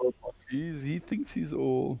don't all know. robot? He thinks he's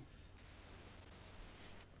all.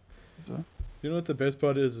 You know what the best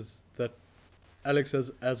part is that Alex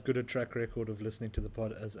has as good a track record of listening to the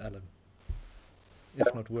pod as Alan,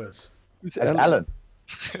 if not worse. Who's As Alan?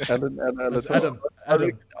 Alan. Alan As Alato. Adam.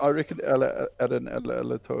 Adam. I reckon Alan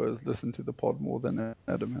Alato has listened to the pod more than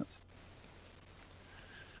Adam has.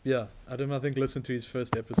 Yeah, Adam, I think, listened to his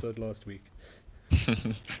first episode last week.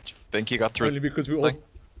 Think he got through Only because we like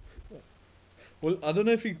all. Well, I don't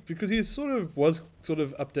know if he. Because he sort of was sort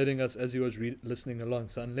of updating us as he was listening along.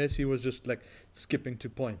 So unless he was just like skipping to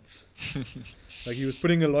points. Like he was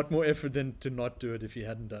putting a lot more effort than to not do it if he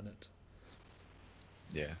hadn't done it.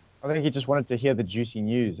 yeah. I think he just wanted to hear the juicy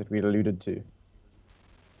news that we'd alluded to.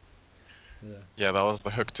 Yeah. Yeah, that was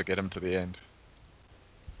the hook to get him to the end.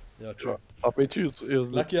 Yeah, true. I bet you it was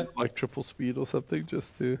Lucky I, listening like triple speed or something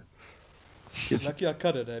just to get. lucky I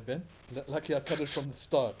cut it, eh, Ben? Lucky I cut it from the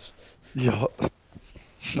start. Yeah.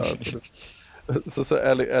 No, so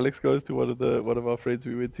Alex goes to one of our friends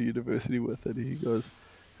we went to university with, and he goes,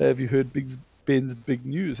 "Hey, have you heard Ben's big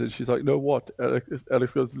news?" And she's like, "No, what?"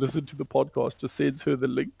 Alex goes, "Listen to the podcast." Just sends her the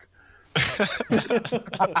link.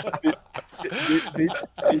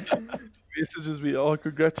 Then she messages me, "Oh,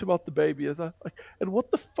 congrats about the baby." And I'm like, and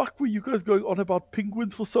what the fuck were you guys going on about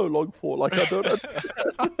penguins for so long for? Like, I don't.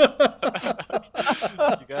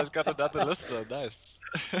 You guys got another listener. Nice.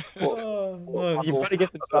 Well, Oh, well, You've nice. got to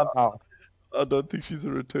get them somehow. I don't think she's a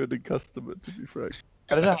returning customer, to be frank.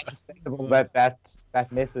 I don't know how sustainable No.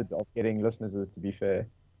 that method of getting listeners is, to be fair.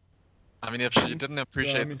 I mean, if she didn't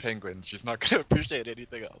appreciate mean- the Penguins, she's not going to appreciate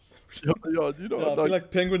anything else. Yeah, you know, Yeah, I feel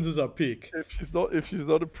like Penguins is our peak. if she's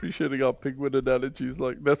not appreciating our penguin analogies,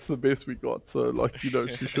 like that's the best we got. So like, you know,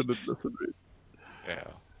 she shouldn't listen. Really. Yeah.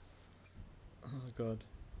 Oh god.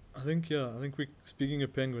 I think we speaking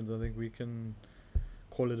of Penguins, I think we can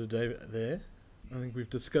call it a day there. I think we've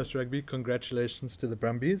discussed rugby. Congratulations to the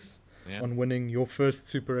Brumbies Yeah. on winning your first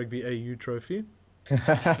Super Rugby AU trophy.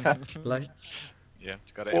 Like Yeah,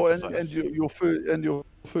 got to Oh, emphasize. your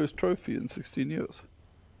first trophy in 16 years.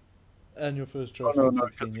 and your first Oh trophy no, in no,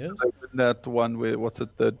 16 'cause years. they win that one where what's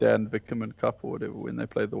it, the Dan Vickerman Cup or whatever, when they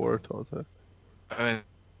play the Waratahs. Huh? I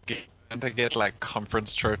mean, don't they get like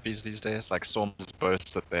conference trophies these days? Like Stormers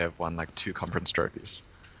boast that they have won like 2 conference trophies.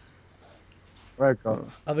 Right, God.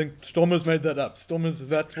 I think Stormers made that up. Stormers,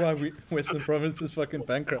 that's why Western Province is fucking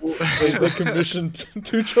bankrupt. They commissioned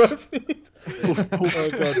 2 trophies. Oh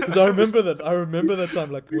god, because I remember that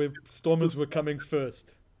time, like where Stormers were coming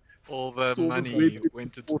first. All the Stormers money went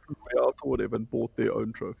went to to. Sports Warehouse or whatever and bought their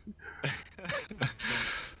own trophy.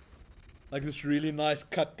 Like this really nice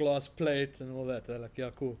cut glass plate and all that. They're like, yeah,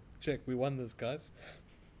 cool, check, we won this, guys.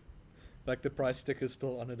 Like the price sticker's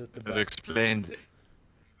still on it at the It back. explains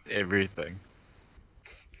everything.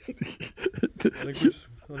 I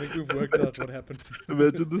think we've worked out what happened.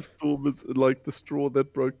 Imagine the Stormers, like the straw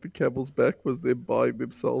that broke the camel's back was them buying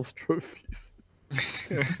themselves trophies.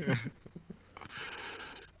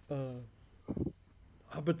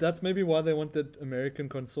 But that's maybe why they want that American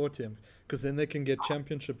consortium, because then they can get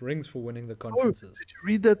championship rings for winning the Oh, conferences. did you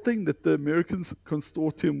read that thing that the American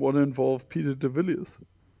consortium want to involve Peter de Villiers?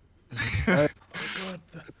 Oh god,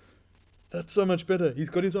 that's so much better. He's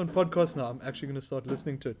got his own podcast now. I'm actually going to start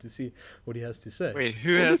listening to it to see what he has to say. Wait,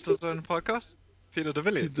 who Well, has listen- his own podcast? Peter de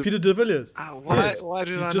Villiers. Peter- Peter de Villiers. Ah, Yes. why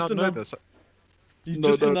did He I just not know announced- this? He No,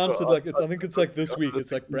 just no, announced no, it like I think it's like this week. I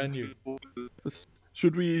It's like think brand new.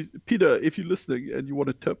 Should we, Peter, if you're listening and you want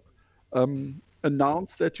a tip,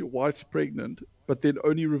 announce that your wife's pregnant, but then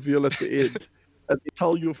only reveal at the end, and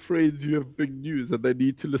tell your friends you have big news, and they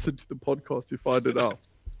need to listen to the podcast to find it out.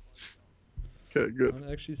 Okay, good.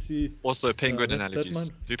 I actually see. Also, penguin that analogies.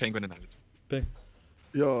 might Do penguin analogies. be.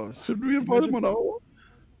 Yeah, should we invite him on our one?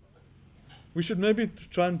 We should maybe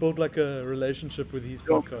try and build like a relationship with his Yeah.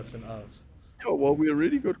 podcast and ours. Yeah, well, we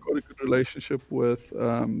already got quite a good relationship with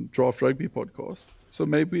Draft Rugby podcast. So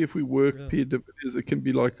maybe if we work Yeah. Peter de Villiers, it can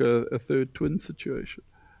be like a third twin situation.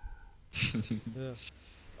 Yeah.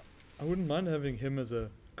 I wouldn't mind having him as a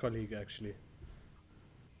colleague actually.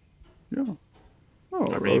 Yeah. Oh,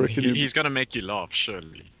 I I mean, reckon he'd be, he's gonna make you laugh,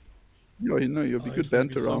 surely. yeah, you know, you'll be Oh, good it's going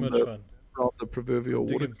to be banter so around much the, fun. around the proverbial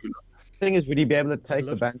I'm water digging- cooler. Thing is, would he be able to take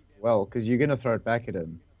the love- banter well? Because you're gonna throw it back at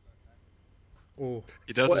him. Oh,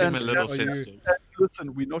 He does Well, seem and- a little are you- sensitive. And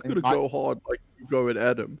listen, we're not And going to Mike- go hard like you go at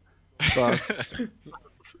Adam,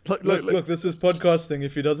 but look, this is podcasting.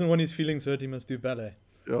 If he doesn't want his feelings hurt, he must do ballet.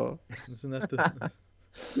 yeah. Isn't that the?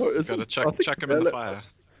 No, it's Gotta I think chuck him in the ballet, fire.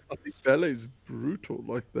 I think ballet is brutal.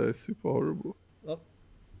 Like they're super horrible.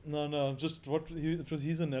 No, just it was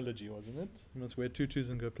his analogy, wasn't it? You must wear tutus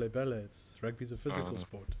and go play ballet. Rugby's a physical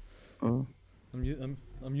sport. Oh.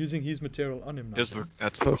 I'm using his material on him now. That's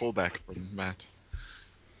the callback from Matt.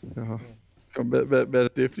 Yeah. But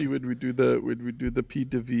definitely when we do the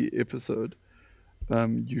PDV episode,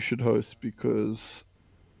 you should host because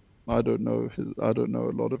I don't know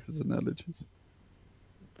a lot of his analogies.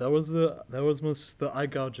 That was the eye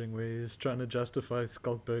gouging where he's trying to justify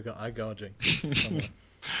Skulkberger eye gouging. someone.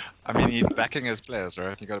 I mean, he's backing his players,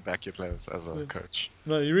 right? You gotta back your players as a coach.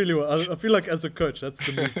 No, you really will. I feel like as a coach, that's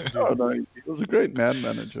the move to do. Oh no, he was a great man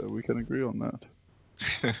manager. We can agree on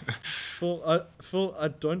that. Phil, I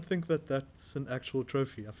don't think that's an actual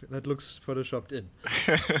trophy. I think that looks photoshopped in.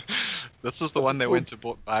 This is the one they went to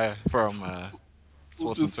buy from We'll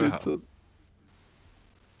Sports and just send House. some-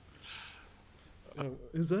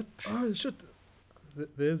 Is that? Oh shit!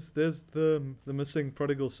 There's the missing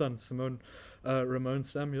prodigal son, Ramon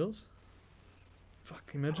Samuels. Fuck!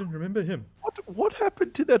 Imagine, remember him? What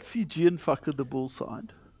happened to that Fijian fucker the Bulls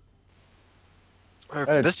signed? Oh,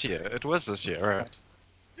 Right. this year. It was this year, right?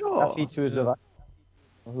 Yeah, Rafi Tuizava.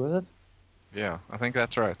 Who is it? Yeah, I think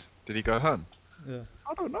that's right. Did he go home? Yeah.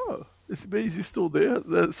 I don't know. Is he still there?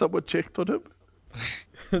 Someone checked on him?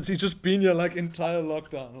 Has he just been here like entire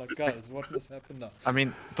lockdown? Like, guys, what must happen now? I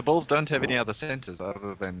mean, the Bulls don't have any other centers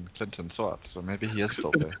other than Clinton Swartz, so maybe he is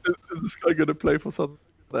still there. Is this guy going to play for South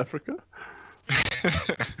Africa?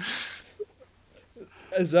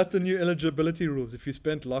 Is that the new eligibility rules? If you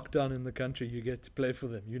spent lockdown in the country, you get to play for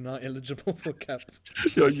them. You're now eligible for caps.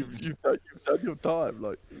 Yeah, you've done your time.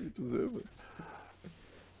 Like you deserve it.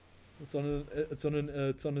 It's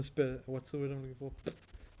on a sped. What's the word I'm looking for?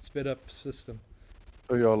 Sped up system.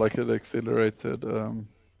 Oh yeah, like an accelerated,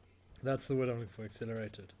 That's the word I'm looking for.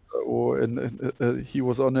 Accelerated. or he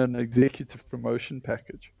was on an executive promotion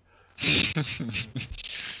package.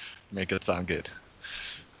 Make it sound good.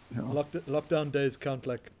 Yeah. Lockdown days count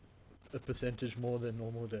like a percentage more than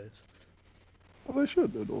normal days. Well, they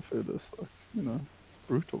should, in all fairness. Like, it's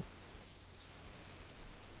brutal.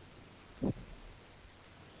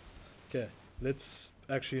 Okay, let's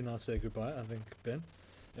actually now say goodbye. I think Ben,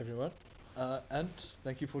 everyone, and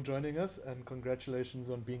thank you for joining us, and congratulations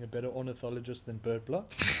on being a better ornithologist than Birdblock.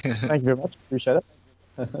 Thank you very much. Appreciate it.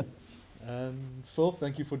 And Phil,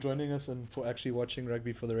 thank you for joining us and for actually watching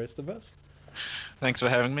rugby for the rest of us. Thanks for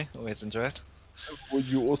having me. Always enjoy it. Were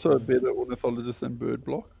you also a better ornithologist than Bird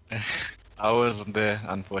Block? I wasn't there,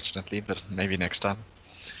 unfortunately, but maybe next time.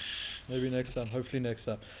 Maybe next time. Hopefully next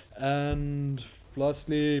time. And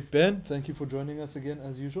lastly, Ben, thank you for joining us again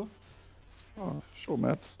as usual. Oh, sure,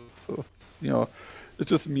 Matt. So it's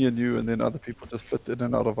just me and you, and then other people just flit in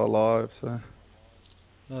and out of our lives. So.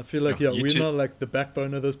 I feel like, You we're two. not like the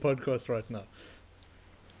backbone of this podcast right now.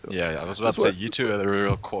 Yeah, I was about Just to say wait. you two are the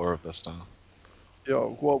real core of this now. Yeah,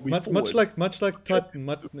 well, we Much forward. like I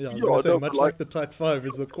was Yeah, gonna say no, but much like like the tight five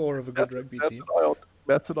is the core of a good rugby team.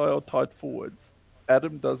 Matt and I are tight forwards.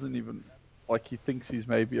 Adam doesn't even like he thinks he's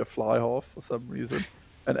maybe a fly half for some reason,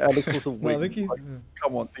 and Alex was a No, I wing. think he. Like,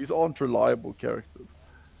 come on, these aren't reliable characters.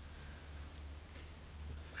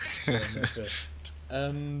 Yeah, no fair.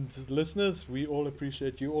 And listeners, we all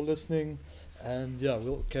appreciate you all listening, and yeah,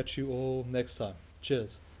 we'll catch you all next time.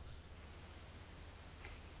 Cheers.